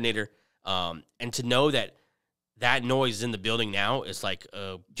offensive coordinator. And to know that noise is in the building now is like,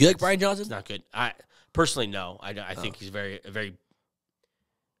 do you like Brian Johnson? It's not good. I personally no. I think he's a very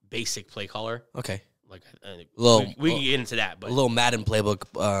basic play caller. Okay. Like we can get into that, but a little Madden playbook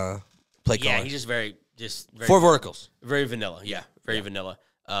play caller. Yeah, he's just very 4 verticals. Very vanilla. Yeah, very vanilla.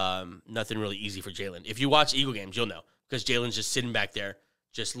 Nothing really easy for Jalen. If you watch Eagle games, you'll know because Jalen's just sitting back there,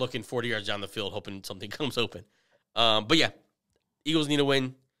 just looking 40 yards down the field, hoping something comes open. But yeah, Eagles need to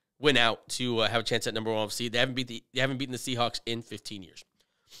win out to have a chance at number 1 seed. They haven't beaten the Seahawks in 15 years,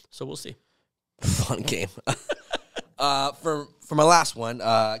 so we'll see. Fun game. For my last one,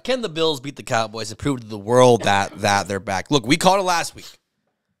 can the Bills beat the Cowboys and prove to the world that they're back? Look, we called it last week.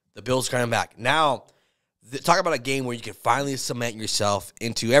 The Bills are coming back. Now, talk about a game where you can finally cement yourself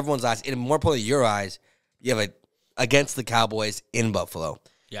into everyone's eyes, and more importantly, your eyes. You have against the Cowboys in Buffalo.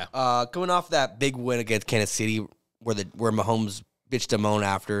 Yeah. Coming off that big win against Kansas City, where Mahomes bitched a moan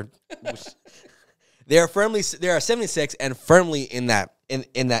after. They are 76 and firmly in that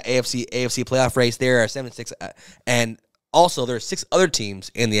AFC playoff race. They are 7-6, and also there are 6 other teams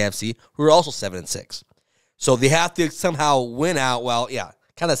in the AFC who are also 7-6. So they have to somehow win out. Well, yeah,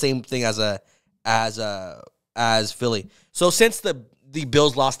 kind of the same thing as Philly. So since the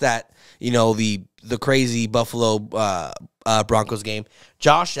Bills lost that, the crazy Buffalo Broncos game,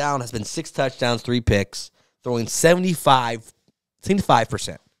 Josh Allen has been 6 touchdowns, 3 picks, throwing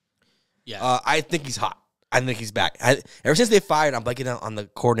 75%. Yeah, I think he's hot. I think he's back. Ever since they fired, I'm blanking out on the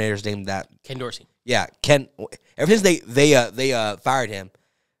coordinator's name. Ken Dorsey. Yeah, Ken. Ever since they fired him,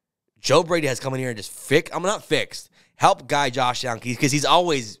 Joe Brady has come in here and just help guide Josh Allen because he's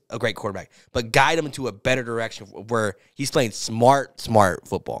always a great quarterback, but guide him into a better direction where he's playing smart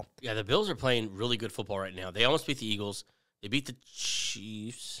football. Yeah, the Bills are playing really good football right now. They almost beat the Eagles. They beat the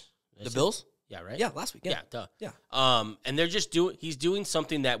Chiefs. The Bills? Yeah, right? Yeah, last week. Yeah, duh. Yeah. And they're just he's doing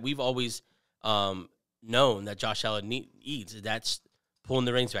something that we've always known that Josh Allen needs. That's pulling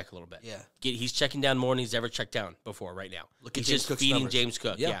the reins back a little bit. Yeah. He's checking down more than he's ever checked down before right now. He's just feeding numbers. James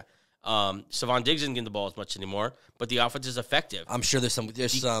Cook. Yeah. Savon Diggs isn't getting the ball as much anymore, but the offense is effective. I'm sure there's some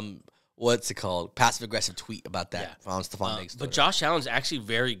what's it called? Passive-aggressive tweet about that from Stephon Diggs. But Josh Allen's actually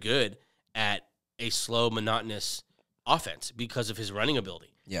very good at a slow, monotonous offense because of his running ability.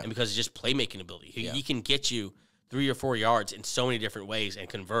 Yeah. And because of just playmaking ability. He can get you 3 or 4 yards in so many different ways and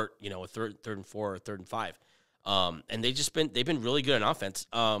convert, a third and 4 or 3rd and 5. And they've been really good on offense.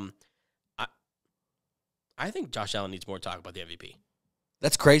 I think Josh Allen needs more talk about the MVP.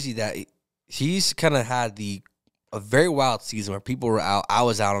 That's crazy that he's kind of had the a very wild season where people were out. I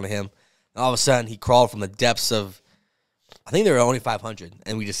was out on him. And all of a sudden, he crawled from the depths of, I think they were only 500,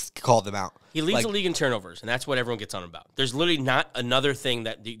 and we just called them out. He leads the league in turnovers, and that's what everyone gets on about. There's literally not another thing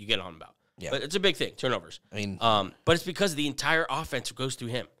that you get on about. Yeah. But it's a big thing, turnovers. I mean, but it's because the entire offense goes through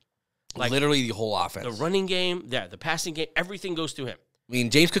him. Like literally the whole offense. The running game, the passing game, everything goes through him. I mean,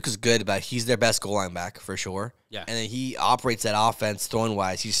 James Cook is good, but he's their best goal line back for sure. Yeah. And then he operates that offense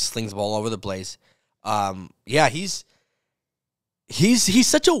throwing-wise. He slings the ball all over the place. Yeah, he's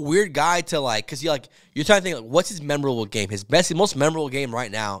such a weird guy to like, because you're trying to think, like, what's his memorable game? His most memorable game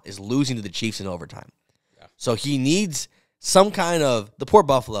right now is losing to the Chiefs in overtime. Yeah. So he needs some kind of, the poor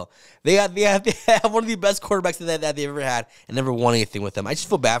Buffalo. They have one of the best quarterbacks that they've ever had and never won anything with them. I just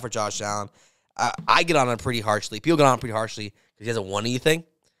feel bad for Josh Allen. I get on him pretty harshly. People get on him pretty harshly because he hasn't won anything.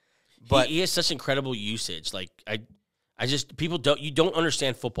 But he has such incredible usage. Like people don't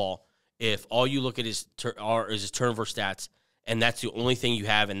understand football if all you look at is his turnover stats, and that's the only thing you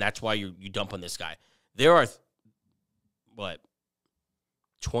have, and that's why you dump on this guy. There are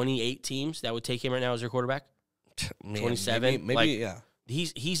 28 teams that would take him right now as their quarterback. 27, maybe yeah.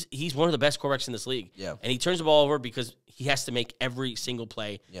 He's one of the best quarterbacks in this league. Yeah, and he turns the ball over because he has to make every single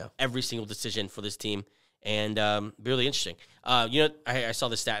play, yeah, every single decision for this team, and really interesting. I saw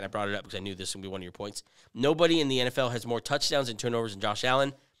the stat and I brought it up because I knew this would be one of your points. Nobody in the NFL has more touchdowns and turnovers than Josh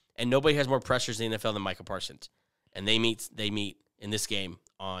Allen, and nobody has more pressures in the NFL than Micah Parsons. And they meet in this game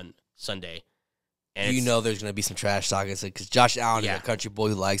on Sunday. And there's going to be some trash talk because Josh Allen is a country boy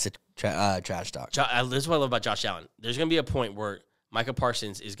who likes trash talk. This is what I love about Josh Allen. There's going to be a point where Micah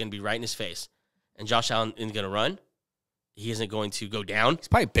Parsons is going to be right in his face, and Josh Allen isn't going to run. He isn't going to go down. He's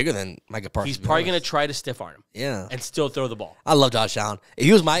probably bigger than Micah Parsons. He's probably going to try to stiff arm him. Yeah. And still throw the ball. I love Josh Allen.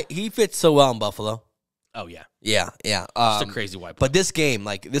 He fits so well in Buffalo. Oh, yeah. Yeah. Just a crazy white boy. But this game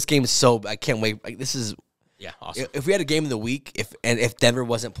is so, I can't wait. Like, this is, yeah, awesome. If we had a game of the week, if Denver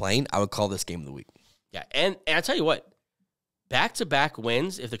wasn't playing, I would call this game of the week. Yeah, and I tell you what, back-to-back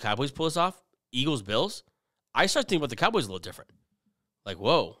wins, if the Cowboys pull this off, Eagles-Bills, I start thinking about the Cowboys a little different. Like,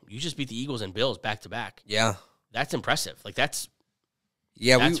 whoa, you just beat the Eagles and Bills back-to-back. Yeah. That's impressive. Like, that's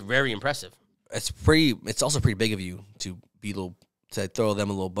very impressive. It's also pretty big of you to throw them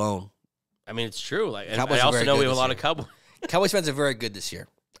a little bone. I mean, it's true. Like, and Cowboys I also know we have a lot of Cowboys. Cowboys fans are very good this year.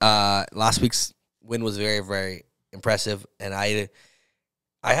 Last week's win was very, very impressive, and I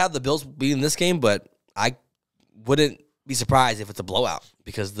have the Bills beating this game, but I wouldn't be surprised if it's a blowout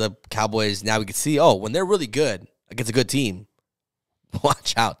because the Cowboys, now we can see, when they're really good against a good team,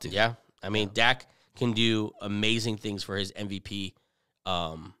 watch out, dude. Yeah. I mean, Dak can do amazing things for his MVP.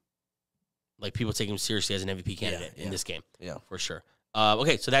 Like, people take him seriously as an MVP candidate in this game. Yeah. For sure.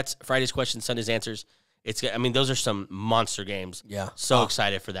 Okay, so that's Friday's questions, Sunday's answers. Those are some monster games. Yeah. So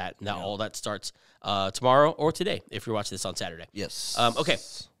excited for that. Now all that starts tomorrow or today if you're watching this on Saturday. Yes. Okay.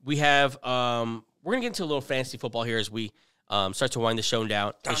 We have we're gonna get into a little fantasy football here as we start to wind the show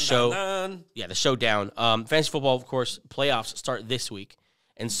down. The show down. Fantasy football, of course, playoffs start this week.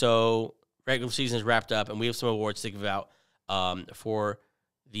 And so regular season is wrapped up and we have some awards to give out for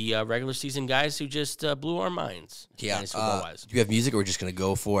the regular season guys who just blew our minds. Yeah. Fantasy football wise. Do you have music or we're just gonna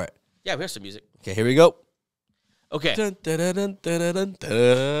go for it? Yeah, we have some music. Okay, here we go. Okay. Okay, there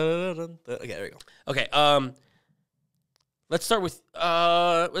we go. Okay. Let's start with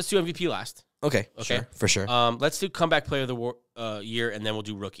let's do MVP last. Okay. Sure, for sure. Let's do comeback player of the year, and then we'll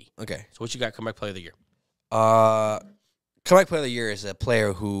do rookie. Okay. So what you got? Comeback player of the year. Comeback player of the year is a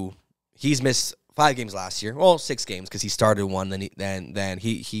player who he's missed 5 games last year. Well, 6 games because he started one, then he didn't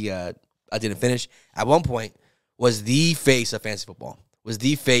finish. At one point, was the face of fantasy football. Was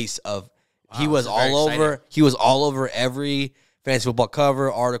the face of. Wow, he was all over. Exciting. He was all over every fantasy football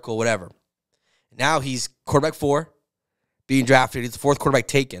cover, article, whatever. Now he's quarterback 4, being drafted. He's the 4th quarterback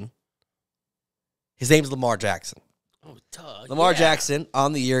taken. His name's Lamar Jackson. Oh, duh. Lamar Jackson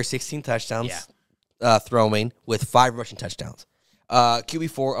on the year, 16 touchdowns, throwing with 5 rushing touchdowns.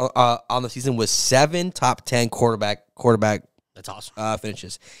 QB4 on the season with 7 top 10 quarterback. That's awesome.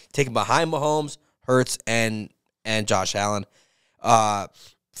 Finishes, taken behind Mahomes, Hurts, and Josh Allen.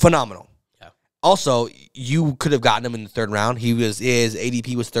 Phenomenal. Yeah. Also, you could have gotten him in the 3rd round. His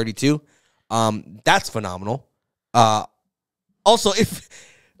ADP was 32. That's phenomenal. Also,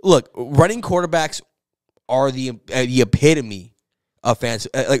 running quarterbacks are the epitome of fantasy.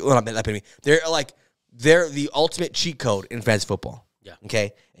 Epitome. They're the ultimate cheat code in fantasy football. Yeah.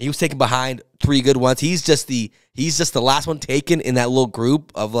 Okay. And he was taken behind 3 good ones. He's just the last one taken in that little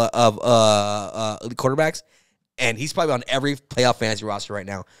group of quarterbacks. And he's probably on every playoff fantasy roster right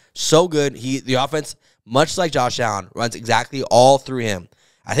now. So good. The offense, much like Josh Allen, runs exactly all through him.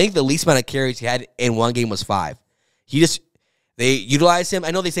 I think the least amount of carries he had in one game was 5. They utilize him.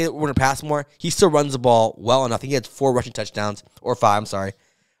 I know they say that we're going to pass more. He still runs the ball well enough. I think he had 4 rushing touchdowns, or 5, I'm sorry.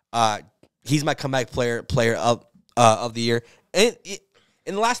 He's my comeback player of the year. And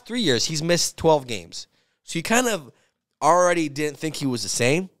in the last 3 years, he's missed 12 games. So you kind of already didn't think he was the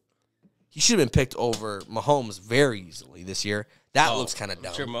same. He should have been picked over Mahomes very easily this year. That looks kind of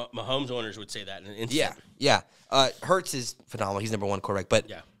dumb. I'm sure Mahomes owners would say that in an instant. Yeah. Hurts is phenomenal. He's number 1 quarterback.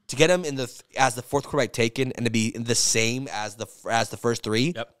 But to get him as the 4th quarterback taken and to be the same as the first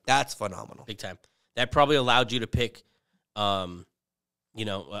 3, that's phenomenal. Big time. That probably allowed you to pick, a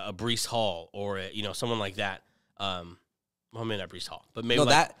Breece Hall or someone like that. Well, maybe not Breece Hall, but maybe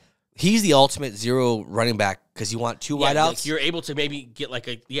he's the ultimate zero running back because you want 2 wideouts. Like you're able to maybe get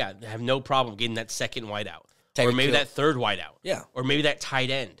have no problem getting that second wideout. Or maybe that third wideout. Yeah. Or maybe that tight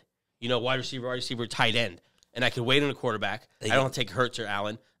end. Wide receiver, tight end. And I could wait on a quarterback. I don't want to take Hurts or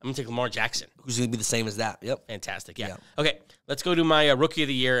Allen. I'm going to take Lamar Jackson. Who's going to be the same as that. Yep. Fantastic. Yeah. Okay, let's go to my rookie of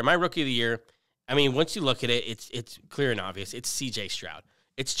the year. And my rookie of the year, I mean, once you look at it, it's clear and obvious. It's C.J. Stroud.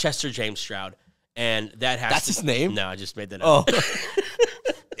 It's Chester James Stroud. And that's his name? No, I just made that up. Oh.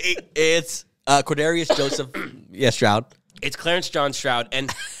 It's Quadarius Joseph Stroud. It's Clarence John Stroud.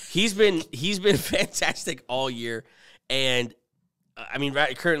 And he's been fantastic all year. And,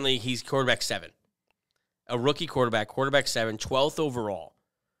 currently he's quarterback 7. A rookie quarterback 7, 12th overall.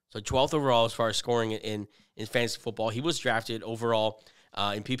 So 12th overall as far as scoring in fantasy football. He was drafted overall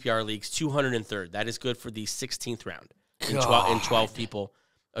in PPR leagues 203rd. That is good for the 16th round in 12 people,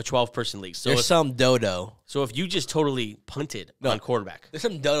 a 12-person league. So there's some dodo. So if you just totally punted on quarterback. There's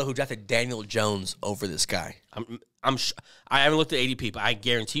some dodo who drafted Daniel Jones over this guy. I haven't looked at ADP, but I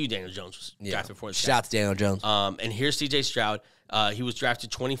guarantee you Daniel Jones was drafted before this guy. Shout out to Daniel Jones. And here's C.J. Stroud. He was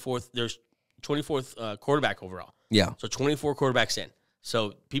drafted 24th. There's 24th quarterback overall. Yeah. So 24 quarterbacks in.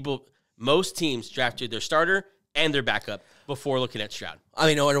 So most teams drafted their starter and their backup before looking at Stroud.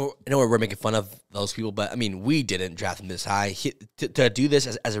 I know we're making fun of those people, but we didn't draft him this high. To do this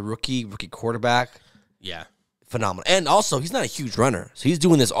as a rookie quarterback, phenomenal. And also, he's not a huge runner, so he's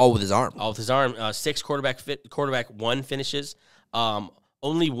doing this all with his arm. 6 quarterback 1 finishes.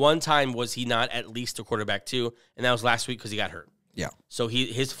 Only one time was he not at least a quarterback 2, and that was last week because he got hurt. Yeah. So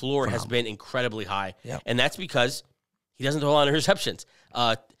his floor has been incredibly high. Yeah. And that's because he doesn't throw a lot of interceptions.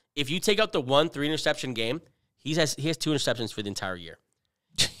 If you take out the 3 interception game, he has 2 interceptions for the entire year.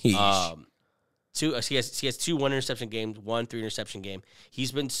 He has 2 1 interception games, 1 3 interception game.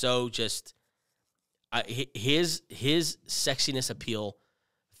 He's been so just his sexiness appeal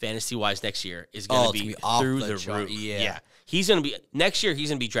fantasy wise next year is going to be through the roof. Yeah. He's going to be next year. He's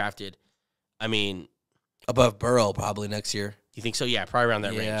going to be drafted. Above Burrow probably next year. You think so? Yeah, probably around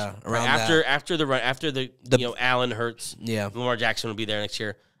that range. Yeah, around after the Allen Hurts. Yeah, Lamar Jackson will be there next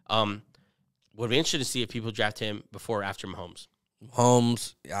year. Would be interesting to see if people draft him before or after Mahomes.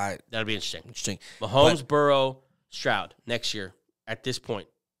 That'd be interesting. Interesting. Mahomes, Burrow, Stroud next year. At this point,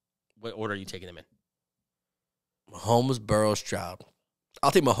 what order are you taking them in? Mahomes, Burrow, Stroud.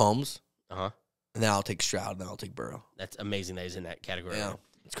 I'll take Mahomes. And then I'll take Stroud. And then I'll take Burrow. That's amazing that he's in that category. Yeah,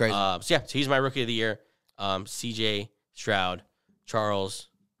 it's crazy. So he's my rookie of the year. C.J. Stroud, Charles,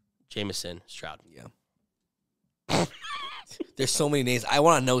 Jameson, Stroud. Yeah. There's so many names. I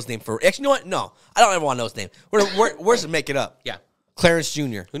want to know his name for. Actually, you know what? No, I don't ever want to know his name. Where's to make it up? Yeah. Clarence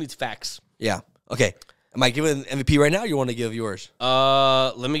Jr. Who needs facts? Yeah. Okay. Am I giving MVP right now or you want to give yours?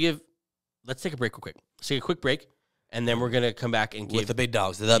 Let's take a break real quick. Let's take a quick break, and then we're going to come back and give. With the big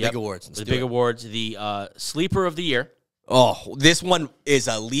dogs, the big awards. The big awards, the sleeper of the year. Oh, this one is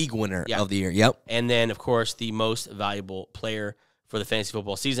a league winner of the year. Yep. And then, of course, the most valuable player for the fantasy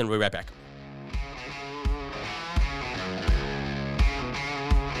football season. We'll be right back.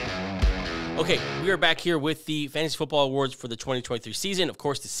 Okay, we are back here with the Fantasy Football Awards for the 2023 season. Of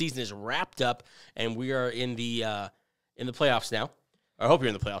course, the season is wrapped up, and we are in the playoffs now. I hope you're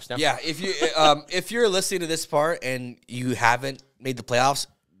in the playoffs now. Yeah, if you're listening to this part and you haven't made the playoffs,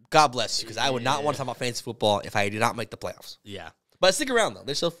 God bless you, because I would not want to talk about fantasy football if I did not make the playoffs. Yeah. But stick around, though.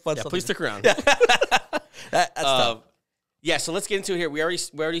 There's still fun stuff. Please stick around. That's tough. Yeah, so let's get into it here. We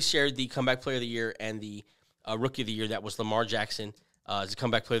already shared the comeback player of the year and the rookie of the year. That was Lamar Jackson as a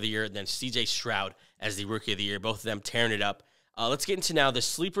comeback player of the year, and then C.J. Stroud as the rookie of the year. Both of them tearing it up. Let's get into now the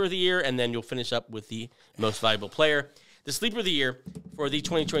sleeper of the year, and then you'll finish up with the most valuable player. The sleeper of the year for the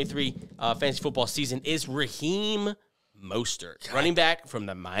 2023 fantasy football season is Raheem Mostert, running back from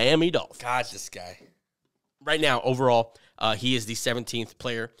the Miami Dolphins. God, this guy. Right now, overall, he is the 17th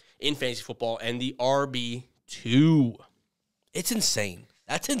player in fantasy football and the RB2. It's insane.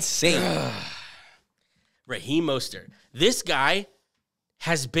 That's insane. Raheem Mostert. This guy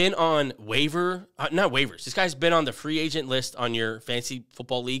has been on not waivers. This guy's been on the free agent list on your fantasy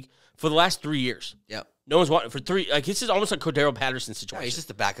football league for the last 3 years. Yep. No one's wanted for 3. Like, this is almost like Cordero Patterson situation. Yeah, he's just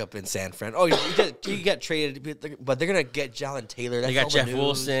a backup in San Fran. Oh, you get traded, but they're gonna get Jalen Taylor. They got Jeff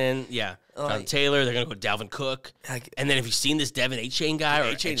Wilson, John Taylor. They're gonna go Dalvin Cook, and then have you seen this Devin A-Chain guy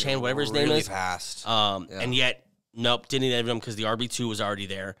or A-Chain, whatever his name is? Fast. And yet, nope, didn't have him because the RB2 was already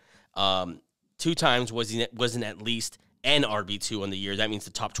there. 2 times wasn't at least an RB2 on the year. That means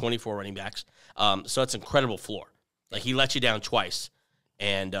the top 24 running backs. So it's incredible floor. Like, he let you down twice,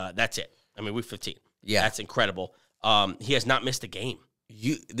 and that's it. I mean, week 15. Yeah, that's incredible. He has not missed a game.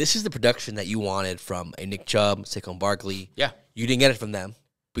 This is the production that you wanted from a Nick Chubb, Saquon Barkley. Yeah. You didn't get it from them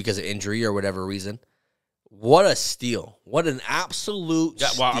because of injury or whatever reason. What a steal. What an absolute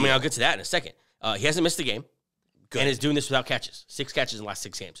steal. Well, I mean, I'll get to that in a second. He hasn't missed a game. Good. And is doing this without catches. 6 catches in the last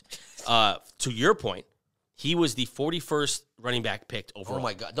 6 games. To your point, he was the 41st running back picked overall. Oh,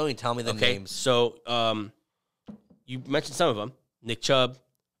 my God. Don't even tell me the names. So you mentioned some of them. Nick Chubb,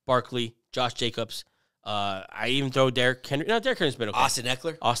 Barkley, Josh Jacobs. I even throw Derrick Henry. No, Derrick Henry's been okay. Austin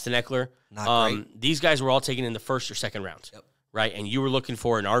Eckler. Not great. These guys were all taken in the first or second rounds. Yep. Right? And you were looking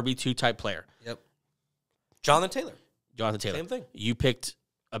for an RB2 type player. Yep. Jonathan Taylor. Same thing. You picked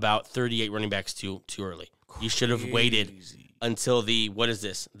about 38 running backs too early. You should have waited until the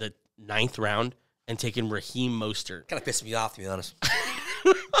 9th round and taken Raheem Mostert. Kind of pissed me off, to be honest.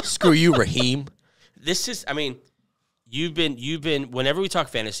 Screw you, Raheem. This is, I mean, you've been, whenever we talk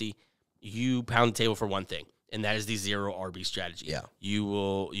fantasy, you pound the table for one thing, and that is the 0 RB strategy. Yeah.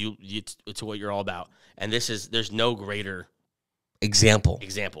 It's what you're all about. And there's no greater example.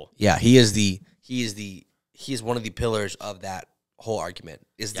 Yeah, he is one of the pillars of that whole argument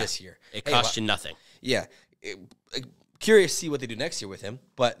this year. It cost you nothing. Yeah. Curious to see what they do next year with him.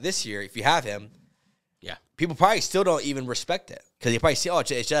 But this year, if you have him, people probably still don't even respect it because they probably see,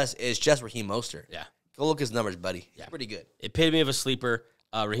 it's just Raheem Mostert. Yeah. Go look at his numbers, buddy. Yeah. He's pretty good. Epitome of a sleeper.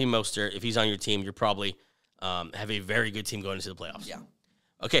 Raheem Mostert, if he's on your team, you're probably have a very good team going into the playoffs. Yeah.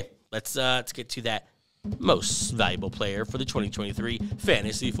 Okay, let's get to that most valuable player for the 2023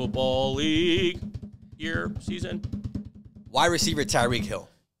 Fantasy Football League season. Wide receiver Tyreek Hill.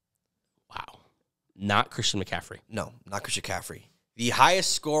 Wow. Not Christian McCaffrey. No, not Christian McCaffrey. The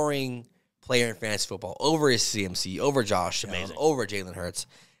highest scoring player in fantasy football over his CMC, over Josh Allen, over Jalen Hurts.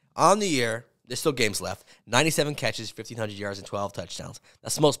 On the year, there's still games left. 97 catches, 1,500 yards, and 12 touchdowns.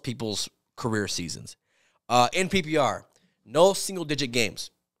 That's most people's career seasons. In PPR, no single-digit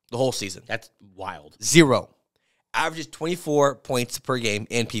games the whole season. That's wild. 0. Averages 24 points per game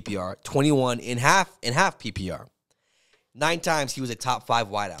in PPR, 21 in half PPR. 9 times he was a top 5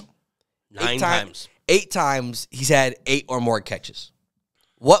 wideout. 9 times. 8 times he's had 8 or more catches.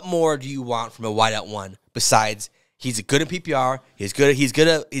 What more do you want from a wideout one besides he's good in PPR, he's good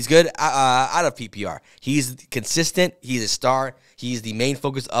out of PPR. He's consistent, he's a star, he's the main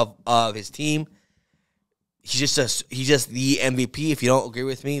focus of his team. He's just the MVP. If you don't agree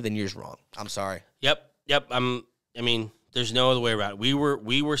with me, then you're just wrong. I'm sorry. Yep. I mean, there's no other way around it.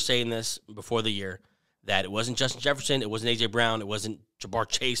 We were saying this before the year that it wasn't Justin Jefferson, it wasn't AJ Brown, it wasn't Ja'Marr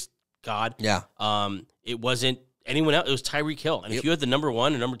Chase. God. Yeah. It wasn't anyone else. It was Tyreek Hill. And if you had the number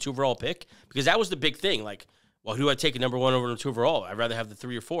 1 and number 2 overall pick, because that was the big thing. Like, well, who do I take a number 1 over number 2 overall? I'd rather have the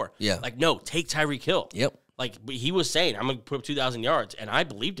 3 or 4. Yeah. Like, no, take Tyreek Hill. Yep. Like, he was saying, I'm going to put up 2,000 yards, and I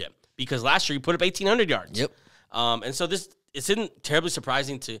believed him because last year he put up 1,800 yards. Yep. And so this isn't terribly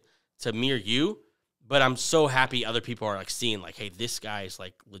surprising to me or you, but I'm so happy other people are like seeing like, hey, this guy is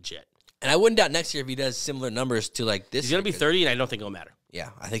like legit. And I wouldn't doubt next year if he does similar numbers to like this. He's going to be 30, and I don't think it'll matter.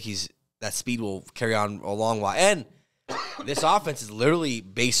 Yeah, I think that speed will carry on a long while. And this offense is literally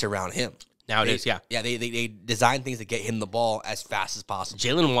based around him. Now it is, yeah. Yeah, they design things to get him the ball as fast as possible.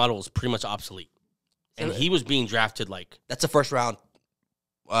 Jalen Waddle is pretty much obsolete. And he was being drafted like... That's a first-round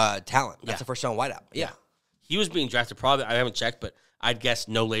talent. That's a first-round wideout. Yeah. He was being drafted probably, I haven't checked, but I'd guess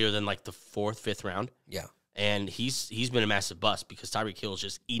no later than like the 4th, 5th round. Yeah. And he's been a massive bust because Tyreek Hill's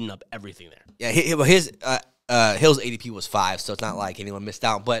just eating up everything there. Yeah, his Hill's ADP was 5, so it's not like anyone missed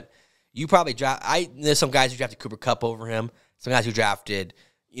out. But you probably there's some guys who drafted Cooper Kupp over him. Some guys who drafted,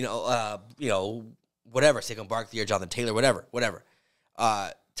 whatever, Saquon Barkley or Jonathan Taylor, whatever.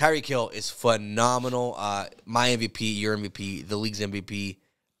 Tyreek Hill is phenomenal. My MVP, your MVP, the league's MVP,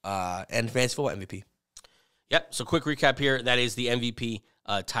 and fantasy football MVP. Yep. So quick recap here. That is the MVP,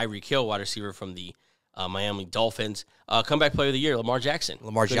 Tyreek Hill, wide receiver from the Miami Dolphins. Comeback player of the year, Lamar Jackson.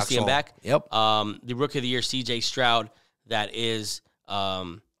 Good to see him back. Yep. The rookie of the year, C.J. Stroud. That is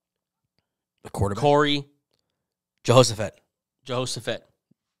the quarterback. Corey. Jehoshaphat.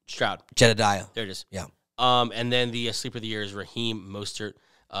 Stroud. Jedediah. There it is. Yeah. And then the sleeper of the year is Raheem Mostert.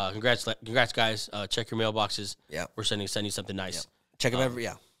 Congrats, guys. Check your mailboxes. Yeah. We're sending you something nice. Yep. Check them every,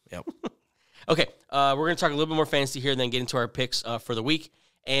 Yep. Okay, we're going to talk a little bit more fantasy here and then get into our picks for the week.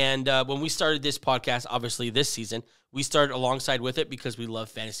 And when we started this podcast, obviously this season, we started alongside with it because we love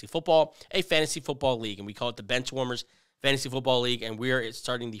fantasy football, a fantasy football league, and we call it the Benchwarmers Fantasy Football League, and we are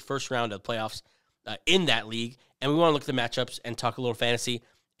starting the first round of the playoffs in that league, and we want to look at the matchups and talk a little fantasy.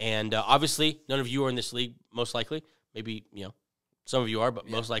 And obviously, none of you are in this league, most likely. Maybe, some of you are, but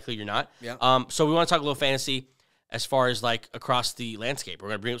most likely you're not. Yeah. So we want to talk a little fantasy as far as like across the landscape. We're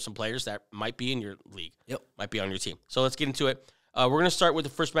going to bring up some players that might be in your league, might be on your team. So let's get into it. We're going to start with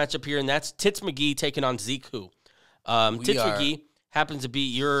the first matchup here, and that's Tits McGee taking on Zeke Who. Tits McGee happens to be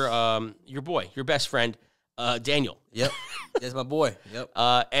your boy, your best friend, Daniel. Yep, that's my boy. Yep.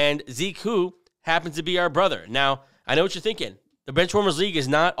 And Zeke Who happens to be our brother. Now, I know what you're thinking. The Benchwarmers League is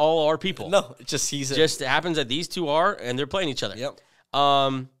not all our people. No, it just happens that these two are, and they're playing each other.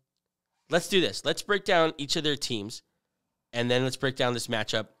 Yep. Let's do this. Let's break down each of their teams, and then let's break down this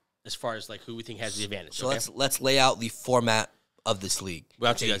matchup as far as like who we think has the advantage. So let's lay out the format of this league. Why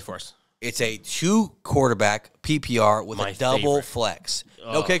don't you guys for us? It's a 2-quarterback PPR with a double flex.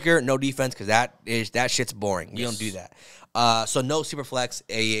 No kicker, no defense, because that shit's boring. You don't do that. So no super flex,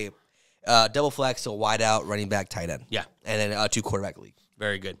 a double flex, so wide out, running back, tight end. Yeah. And then a 2-quarterback league.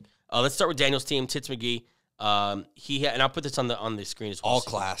 Very good. Let's start with Daniel's team, Tits McGee. And I'll put this on the screen as well. All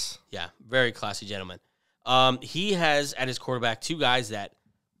class. Yeah, very classy gentleman. He has at his quarterback two guys that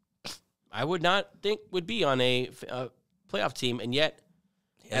I would not think would be on a playoff team, and yet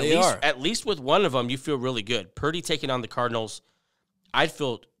at least with one of them, you feel really good. Purdy taking on the Cardinals, he's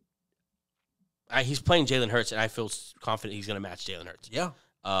playing Jalen Hurts, and I feel confident he's going to match Jalen Hurts. Yeah.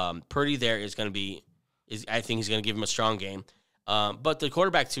 Purdy there is going to be, I think he's going to give him a strong game. But the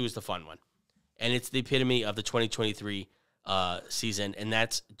quarterback two is the fun one, and it's the epitome of the 2023 season, and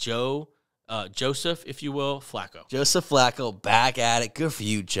that's Joseph, if you will, Flacco. Joseph Flacco back at it. Good for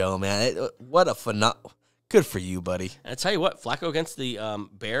you, Joe, man. What a good for you, buddy. And I tell you what, Flacco against the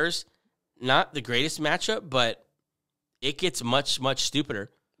Bears, not the greatest matchup, but it gets much, much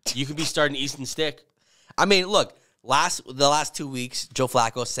stupider. You could be starting Easton Stick. I mean, look, the last 2 weeks, Joe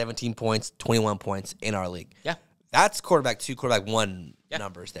Flacco, 17 points, 21 points in our league. Yeah. That's quarterback 2, quarterback 1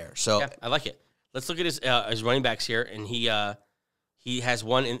 numbers there. So yeah, I like it. Let's look at his running backs here, and he has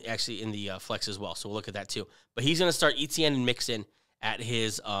one in the flex as well. So we'll look at that too. But he's going to start Etienne and Mixon at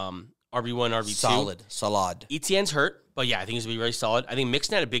his RB1, RB2. Solid. Etienne's hurt, but yeah, I think he's going to be very solid. I think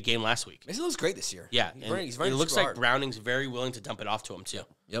Mixon had a big game last week. Mixon looks great this year. Yeah. He's running it looks like Browning's very willing to dump it off to him too.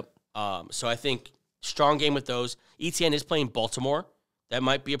 Yep. So I think strong game with those. Etienne is playing Baltimore. That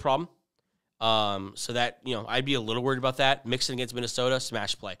might be a problem. So that, I'd be a little worried about that. Mixon against Minnesota,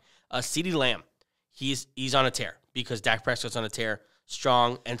 smash play. CeeDee Lamb, he's on a tear because Dak Prescott's on a tear.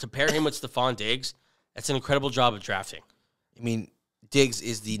 Strong, and to pair him with Stephon Diggs, that's an incredible job of drafting. I mean, Diggs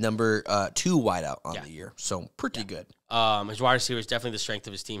is the number 2 wideout on the year, so pretty good. His wide receiver is definitely the strength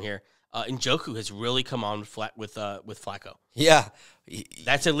of his team here. Njoku has really come on with Flacco. Yeah.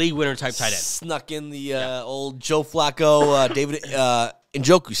 That's a league winner type tight end. Snuck in the old Joe Flacco, David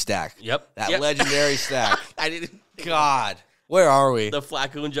Njoku stack. Yep. That legendary stack. God. Where are we? The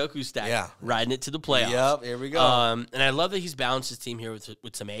Flacco and Njoku stack. Yeah. Riding it to the playoffs. Yep, here we go. And I love that he's balanced his team here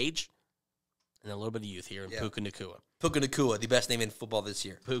with some age and a little bit of youth here in Puka Nacua. Puka Nacua, the best name in football this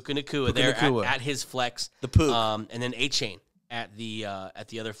year. Puka Nacua there at his flex. The Pook. And then A-Chain at the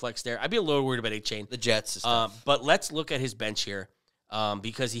other flex there. I'd be a little worried about A-Chain. The Jets and stuff. But let's look at his bench here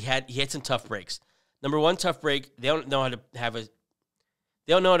because he had some tough breaks. Number one tough break, they don't know how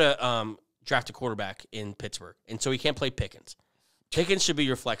to draft a quarterback in Pittsburgh, and so he can't play Pickens. Pickens should be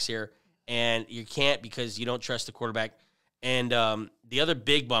your flex here, and you can't because you don't trust the quarterback. And the other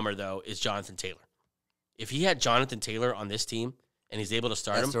big bummer, though, is Jonathan Taylor. If he had Jonathan Taylor on this team and he's able to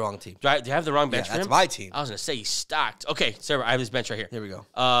start him. That's the wrong team. Do I have the wrong bench for him? That's my team. I was going to say he's stocked. Okay, sir, I have his bench right here. Here we go.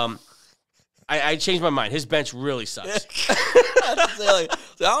 I changed my mind. His bench really sucks. I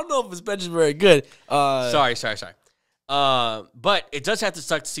don't know if his bench is very good. Sorry. But it does have to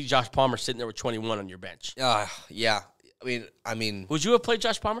suck to see Josh Palmer sitting there with 21 on your bench. Yeah. I mean, would you have played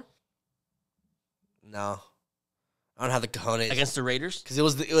Josh Palmer? No, I don't have the cojones against the Raiders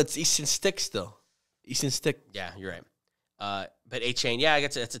because it's Easton Stick still. Easton Stick. Yeah, you're right. But A-Chain,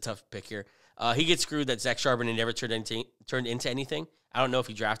 that's a tough pick here. He gets screwed that Zach Charbonnet never turned into anything. I don't know if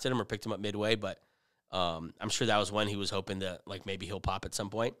he drafted him or picked him up midway, but I'm sure that was when he was hoping to maybe he'll pop at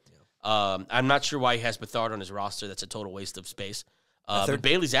some point. Yeah. I'm not sure why he has Bethard on his roster. That's a total waste of space. But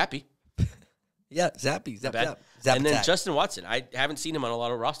Bailey Zappi. Yeah, Zappy. And then Justin Watson. I haven't seen him on a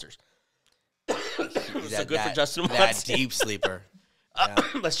lot of rosters. So good for Justin That Watson. deep sleeper.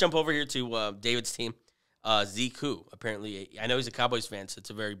 Let's jump over here to David's team. Zeke who apparently, I know he's a Cowboys fan, so it's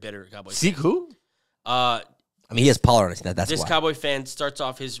a very bitter Cowboys Zeke fan. who? I mean, he has Pollard on his team. That's this why. Cowboy fan starts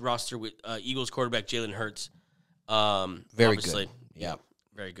off his roster with Eagles quarterback Jalen Hurts. Very obviously, good. Yeah,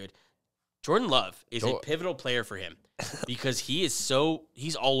 very good. Jordan Love is a pivotal player for him because he's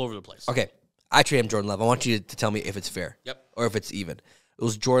all over the place. Okay, I trade him Jordan Love. I want you to tell me if it's fair. Yep. Or if it's even. It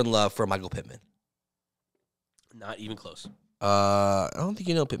was Jordan Love for Michael Pittman. Not even close. I don't think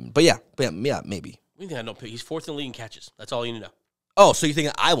you know Pittman. But yeah, maybe. We think I know. He's fourth in the league in catches. That's all you need to know. Oh, so you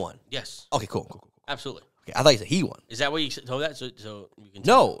think I won? Yes. Okay, cool. Absolutely. Okay, I thought you said he won. Is that what you told that? So you can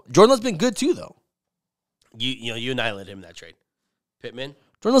No, Jordan Love's been good too, though. You annihilated him in that trade. Pittman.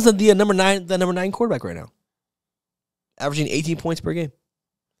 Jordan Love's the number 9 quarterback right now, averaging 18 points per game.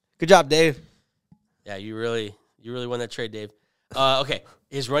 Good job, Dave. Yeah, you really won that trade, Dave. Okay,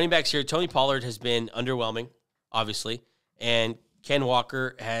 his running backs here. Tony Pollard has been underwhelming, obviously, and Ken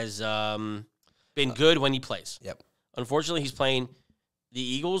Walker has been good when he plays. Yep. Unfortunately, he's playing the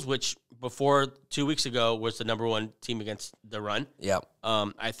Eagles, which before 2 weeks ago was the number one team against the run. Yep.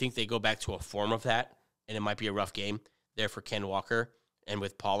 I think they go back to a form of that, and it might be a rough game there for Ken Walker. And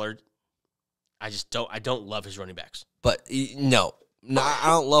with Pollard, I don't love his running backs. But no, I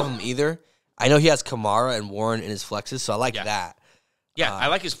don't love him either. I know he has Kamara and Warren in his flexes, so I like that. Yeah, I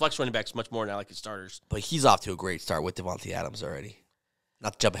like his flex running backs much more than I like his starters. But he's off to a great start with Devontae Adams already.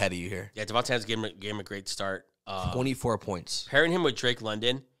 Not to jump ahead of you here. Yeah, Devontae Adams gave him a great start. 24 points. Pairing him with Drake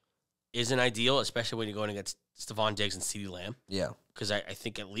London isn't ideal, especially when you're going against Stephon Diggs and CeeDee Lamb. Yeah. Because I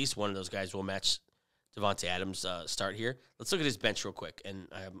think at least one of those guys will match Devontae Adams' start here. Let's look at his bench real quick and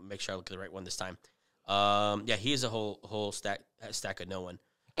make sure I look at the right one this time. Yeah, he has a whole stack of no one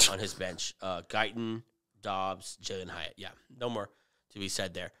on his bench. Guyton, Dobbs, Jalen Hyatt. Yeah, no more to be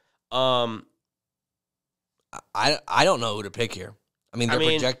said there. I don't know who to pick here. I mean, they're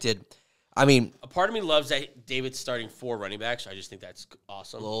projected. I mean, a part of me loves that David's starting 4 running backs. I just think that's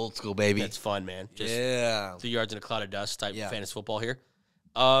awesome. Old school, baby. That's fun, man. Just 3 yards in a cloud of dust type of fantasy football here.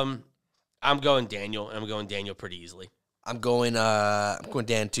 I'm going Daniel, and I'm going Daniel pretty easily. I'm going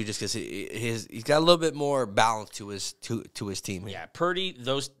Dan too, just because he's got a little bit more balance to his team here. Yeah, Purdy,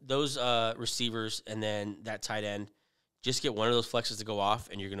 those receivers, and then that tight end. Just get one of those flexes to go off,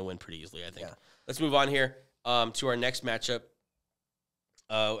 and you're going to win pretty easily, I think. Yeah. Let's move on here to our next matchup.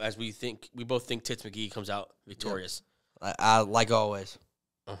 As we both think Tits McGee comes out victorious. Yep. I like always.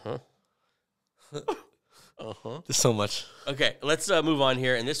 There's so much. Okay, let's move on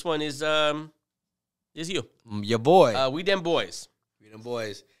here, and this one is you, your boy. We Dem Boys. We Dem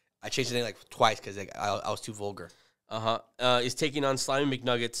Boys. I changed the name like twice because I was too vulgar. Is taking on Slimy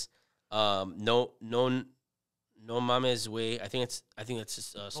McNuggets. No Mames Way. I think that's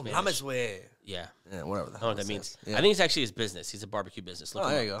his Spanish. Mames Way. Yeah, whatever. I don't know what that means. Yeah. I think it's actually his business. He's a barbecue business.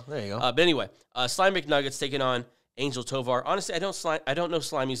 There you go. But anyway, Slimy McNuggets taking on Angel Tovar. Honestly, I don't know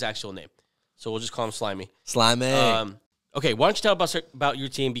Slimy's actual name, so we'll just call him Slimy. Slimy. Okay, why don't you tell us about your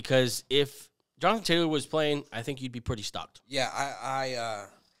team? Because if Jonathan Taylor was playing, I think you'd be pretty stocked. Yeah, I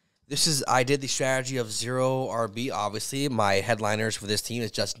did the strategy of 0 RB. Obviously, my headliners for this team is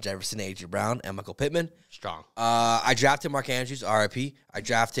Justin Jefferson, A.J. Brown, and Michael Pittman. Strong. I drafted Mark Andrews, RIP. I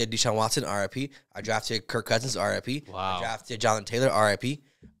drafted Deshaun Watson, RIP. I drafted Kirk Cousins, RIP. Wow. I drafted Jonathan Taylor, RIP.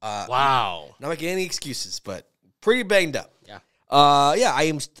 Wow. Not making any excuses, but pretty banged up. Yeah.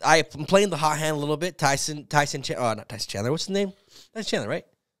 I'm playing the hot hand a little bit. Not Tyson Chandler. What's his name? Tyson Chandler, right?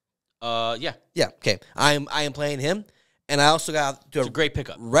 Yeah. Yeah. Okay. I am playing him. And I also got a great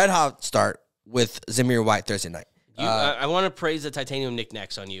pickup. Red hot start with Zamir White Thursday night. I want to praise the titanium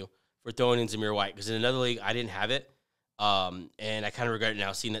knickknacks on you for throwing in Zamir White because in another league I didn't have it, and I kind of regret it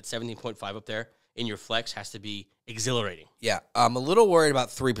now. Seeing that 17.5 up there in your flex has to be exhilarating. Yeah, I'm a little worried about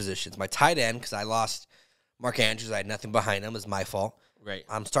 3 positions. My tight end because I lost Mark Andrews. I had nothing behind him. It's my fault. Right.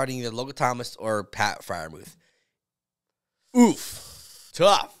 I'm starting either Logan Thomas or Pat Freiermuth. Oof,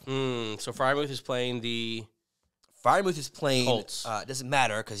 tough. So Freiermuth is playing the. Freiermuth is playing Colts. Doesn't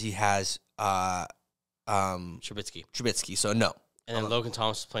matter because he has Trubisky. So no. And then Logan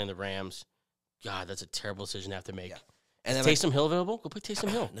Thomas is playing the Rams. God, that's a terrible decision to have to make. Yeah. And is Taysom Hill available? Go play Taysom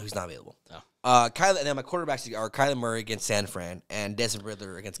Hill. No, he's not available. Oh. And then my quarterbacks are Kyler Murray against San Fran and Desmond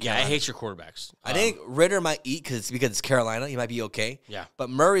Ridder against Carolina. Yeah, I hate your quarterbacks. I think Ridder might eat because it's Carolina. He might be okay. Yeah.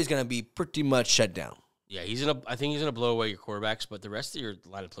 But Murray's going to be pretty much shut down. Yeah, I think he's gonna blow away your quarterbacks, but the rest of your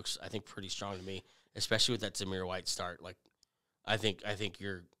lineup looks, I think, pretty strong to me, especially with that Zamir White start. Like, I think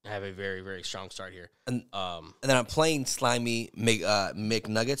you're have a very, very strong start here. And then I'm playing Slimy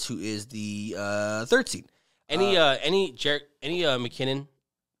McNuggets, who is the 3rd seed. Any McKinnon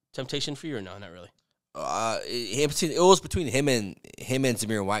temptation for you or no? Not really. It was between him and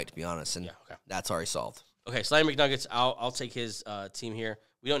Zamir White, to be honest, and that's already solved. Okay, Slimy McNuggets. I'll take his team here.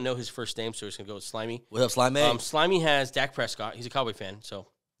 We don't know his first name, so we're just gonna go with Slimy. What up, Slimy? Slimy has Dak Prescott. He's a Cowboy fan, so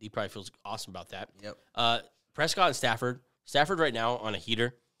he probably feels awesome about that. Yep. Prescott and Stafford. Stafford right now on a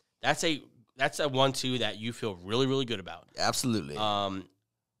heater. That's a 1-2 that you feel really, really good about. Absolutely.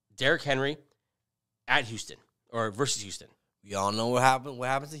 Derrick Henry at Houston or versus Houston. We all know what happened. What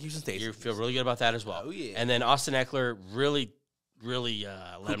happens in Houston State? You feel really good about that as well. Oh yeah. And then Austin Eckler really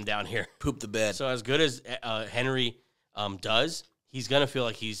let him down here. Poop the bed. So as good as Henry does, he's gonna feel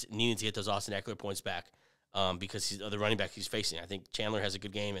like he's needing to get those Austin Eckler points back because he's the running back he's facing. I think Chandler has a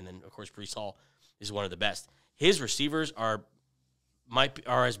good game, and then of course Breece Hall is one of the best. His receivers are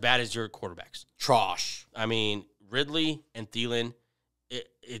as bad as your quarterbacks. Trash. I mean, Ridley and Thielen.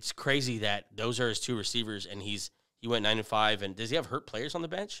 It's crazy that those are his two receivers, and he went 9-5. And does he have hurt players on the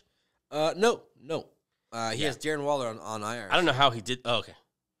bench? No. He has Darren Waller on IR. I don't know how he did. Oh, okay.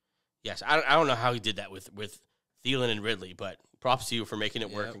 Yes, I don't know how he did that with Thielen and Ridley, but props to you for making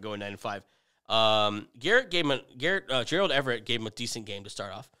it work and going 9-5. Gerald Everett gave him a decent game to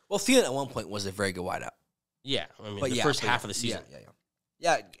start off. Well, Thielen at one point was a very good wideout. Yeah, I mean, the first half of the season.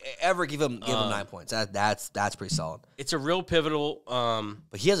 Yeah, Everett gave him 9 points. That's pretty solid. It's a real pivotal.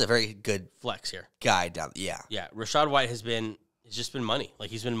 But he has a very good flex here. Guy down. Yeah. Rashad White has just been money. Like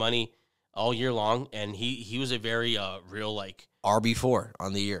he's been money all year long, and he was a very real like RB4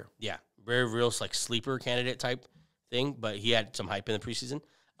 on the year. Yeah, very real like sleeper candidate type thing. But he had some hype in the preseason.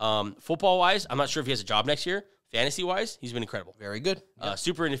 Football wise, I'm not sure if he has a job next year. Fantasy wise, he's been incredible. Very good. Yep.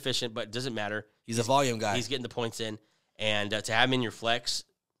 Super inefficient, but it doesn't matter. He's a volume guy. He's getting the points in. And to have him in your flex,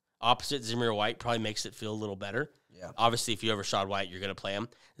 opposite Zamir White, probably makes it feel a little better. Yeah. Obviously, if you have Rashad White, you're going to play him.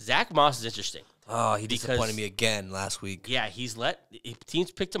 Zach Moss is interesting. Oh, he disappointed me again last week. Yeah,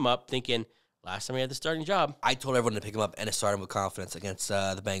 teams picked him up thinking, last time he had the starting job. I told everyone to pick him up and to start him with confidence against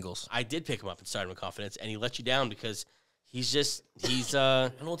the Bengals. I did pick him up and start him with confidence, and he let you down because he's I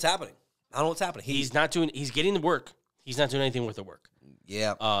don't know what's happening. He's getting the work. He's not doing anything with the work.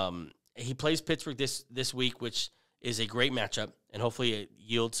 Yeah. He plays Pittsburgh this week, which is a great matchup, and hopefully it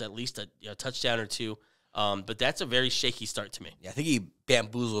yields at least a touchdown or two. But that's a very shaky start to me. Yeah, I think he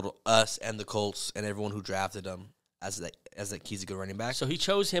bamboozled us and the Colts and everyone who drafted him as he's a good running back. So he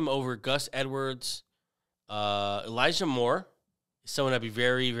chose him over Gus Edwards, Elijah Moore, someone I'd be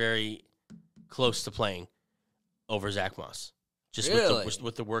very, very close to playing over Zach Moss, just really?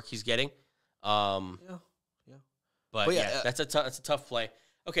 with the work he's getting. Yeah. But that's a tough play.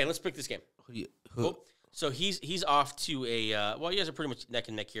 Okay, let's pick this game. Who? Cool. So he's off to a you guys are pretty much neck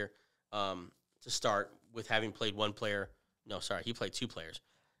and neck here to start with having played one player. No, sorry, he played two players.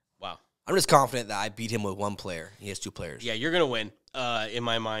 Wow. I'm just confident that I beat him with one player. He has two players. Yeah, you're gonna win. In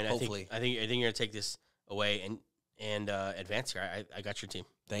my mind, hopefully, I think you're gonna take this away and advance here. I got your team.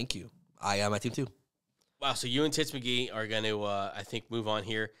 Thank you. I got my team too. Wow. So you and Tits McGee are going to I think move on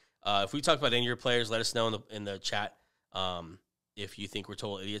here. If we talk about any of your players, let us know in the chat if you think we're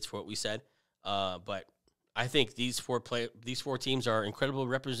total idiots for what we said. But I think these four teams are incredible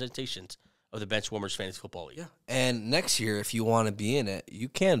representations of the Benchwarmers Fantasy Football League. Yeah. And next year, if you want to be in it, you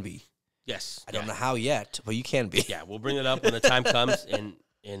can be. Yes. I don't know how yet, but you can be. Yeah, we'll bring it up when the time comes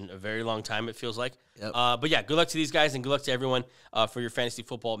in a very long time, it feels like. Yep. But yeah, good luck to these guys and good luck to everyone for your fantasy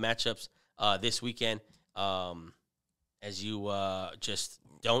football matchups this weekend as you just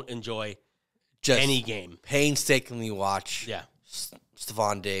don't enjoy any game. Painstakingly watch. Yeah.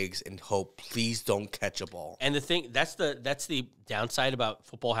 Stephon Diggs and hope please don't catch a ball. And the thing that's the downside about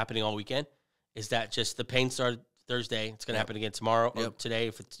football happening all weekend is that just the pain started Thursday. It's going to happen again tomorrow or today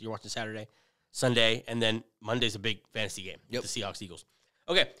if you're watching Saturday, Sunday, and then Monday's a big fantasy game. The Seahawks Eagles.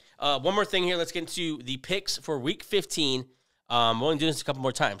 Okay, one more thing here. Let's get into the picks for Week 15. We're only doing this a couple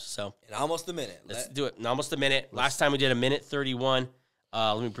more times, so in almost a minute. Let's do it in almost a minute. Last time we did a minute 31.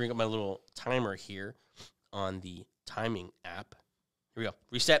 Let me bring up my little timer here on the timing app. Here we go.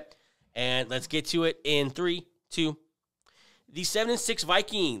 Reset. And let's get to it in 3, 2. The 7-6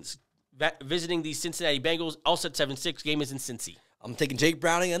 Vikings visiting the Cincinnati Bengals. Also at 7-6. Game is in Cincy. I'm taking Jake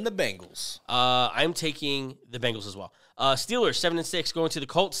Browning and the Bengals. I'm taking the Bengals as well. Steelers 7-6 going to the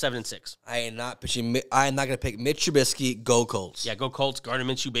Colts 7-6. I am not going to pick Mitch Trubisky. Go Colts. Yeah, go Colts. Gardner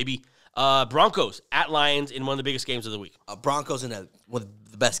Minshew, baby. Broncos at Lions in one of the biggest games of the week. Broncos in one of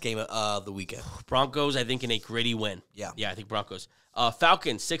the best game of the weekend. Broncos, I think, in a gritty win. Yeah, I think Broncos.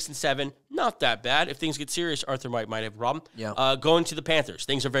 Falcons 6-7, not that bad. If things get serious, Arthur might have a problem. Yeah. Going to the Panthers,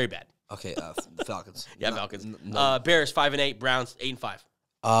 things are very bad. Okay, Falcons. Falcons. No. Bears 5-8, Browns 8-5.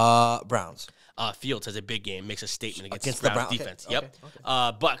 Browns. Fields has a big game, makes a statement against the Browns Browns. defense. Okay. Yep.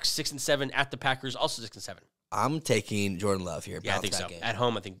 Okay. Bucks 6-7 at the Packers, also 6-7. I'm taking Jordan Love here. Yeah, I think Bounce so. back game. At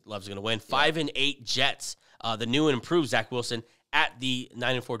home, I think Love's going to win. 5-8 Jets. The new and improved Zach Wilson at the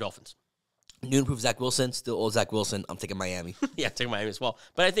 9-4 Dolphins. New improved Zach Wilson, still old Zach Wilson. I'm taking Miami. Yeah, take Miami as well.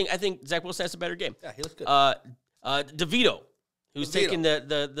 But I think Zach Wilson has a better game. Yeah, he looks good. DeVito, who's taking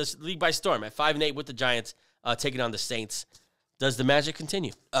the league by storm at 5-8 with the Giants, taking on the Saints. Does the magic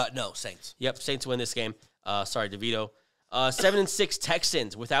continue? No, Saints. Yep, Saints win this game. Sorry, DeVito. 7-6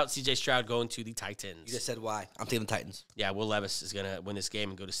 Texans without C.J. Stroud going to the Titans. You just said why. I'm taking the Titans. Yeah, Will Levis is going to win this game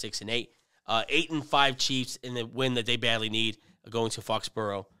and go to 6-8. 8-5 Chiefs in the win that they badly need, going to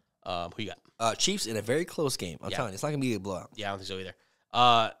Foxborough. Who you got? Chiefs in a very close game. I'm telling you, it's not going to be a blowout. Yeah, I don't think so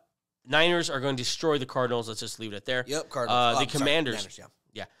either. Niners are going to destroy the Cardinals. Let's just leave it there. Yep, Cardinals. The Commanders.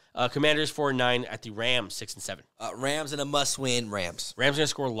 Commanders 4-9 at the Rams 6-7. Rams in a must-win. Rams going to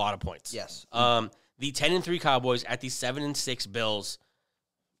score a lot of points. Yes. The 10-3 Cowboys at the 7-6 Bills.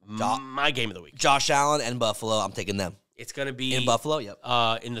 My game of the week. Josh Allen and Buffalo. I'm taking them. It's going to be in Buffalo. Yep.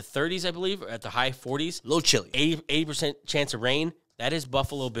 In the 30s, I believe, or at the high 40s. A little chilly. 80% chance of rain. That is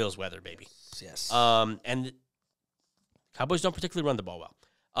Buffalo Bills weather, baby. Yes. And Cowboys don't particularly run the ball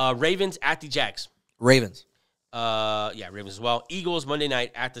well. Ravens at the Jags. Ravens. Ravens as well. Eagles Monday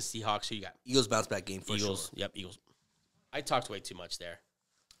night at the Seahawks. Who you got? Eagles bounce back game for Eagles. sure. Yep, Eagles. I talked way too much there.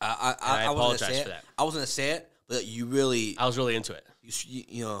 I apologize for that. I wasn't gonna say it, but you really. I was really into it. You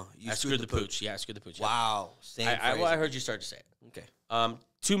screwed the pooch. Yeah, I screwed the pooch. Yeah. Wow. I heard you start to say it. Okay.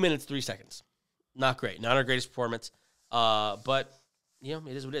 2 minutes 3 seconds. Not great. Not our greatest performance. But it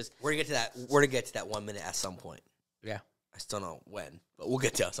is what it is. We're gonna get to that 1 minute at some point. Yeah. I still don't know when, but we'll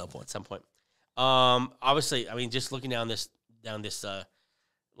get to it at some point. At some point. Obviously, I mean, just looking down this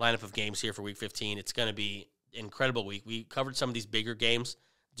lineup of games here for Week 15, it's going to be an incredible week. We covered some of these bigger games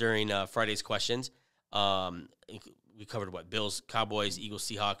during Friday's questions. We covered Bills, Cowboys, Eagles,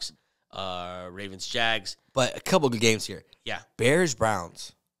 Seahawks, Ravens, Jags. But a couple good games here. Yeah. Bears,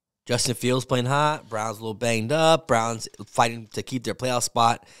 Browns. Justin Fields playing hot. Browns a little banged up. Browns fighting to keep their playoff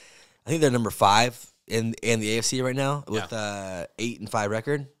spot. I think they're number 5 in the AFC right now with 8-5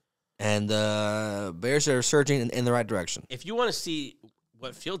 record. And Bears are surging in the right direction. If you want to see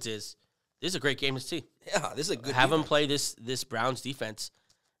what Fields is, this is a great game to see. Yeah, this is a good Have him play this Browns defense.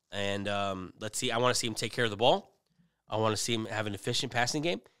 And let's see. I want to see him take care of the ball. I want to see him have an efficient passing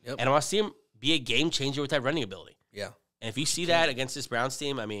game. Yep. And I want to see him be a game changer with that running ability. Yeah. And if you see that against this Browns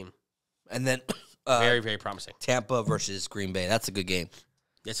team, I mean, and then very, very promising. Tampa versus Green Bay. That's a good game.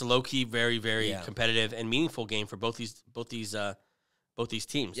 It's a low key, very, very competitive and meaningful game for both these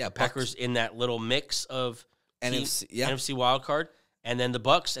teams. Yeah, the Packers in that little mix of NFC wild card, and then the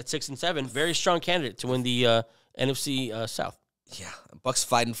Bucks at 6-7, very strong candidate to win the NFC South. Yeah, Bucks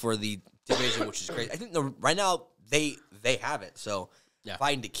fighting for the division, which is great. I think right now they have it, so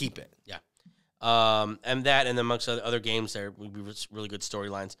fighting to keep it. Yeah, and amongst other games, there would be really good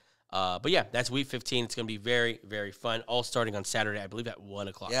storylines. But yeah, that's Week 15. It's going to be very, very fun. All starting on Saturday, I believe, at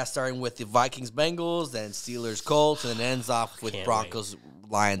 1:00. Yeah, starting with the Vikings-Bengals, then Steelers-Colts, and then ends off with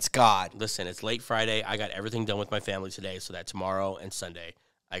Broncos-Lions. God. Listen, it's late Friday. I got everything done with my family today so that tomorrow and Sunday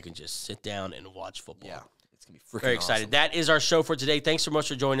I can just sit down and watch football. Yeah, it's going to be freaking very excited. Awesome. That is our show for today. Thanks so much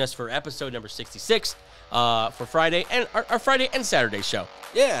for joining us for episode number 66 for Friday and our Friday and Saturday show.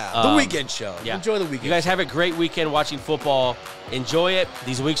 Yeah, the weekend show. Yeah. Enjoy the weekend. You guys have a great weekend watching football. Enjoy it.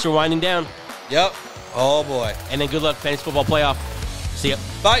 These weeks are winding down. Yep. Oh, boy. And then good luck, fantasy football playoff. See ya.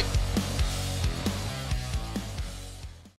 Bye.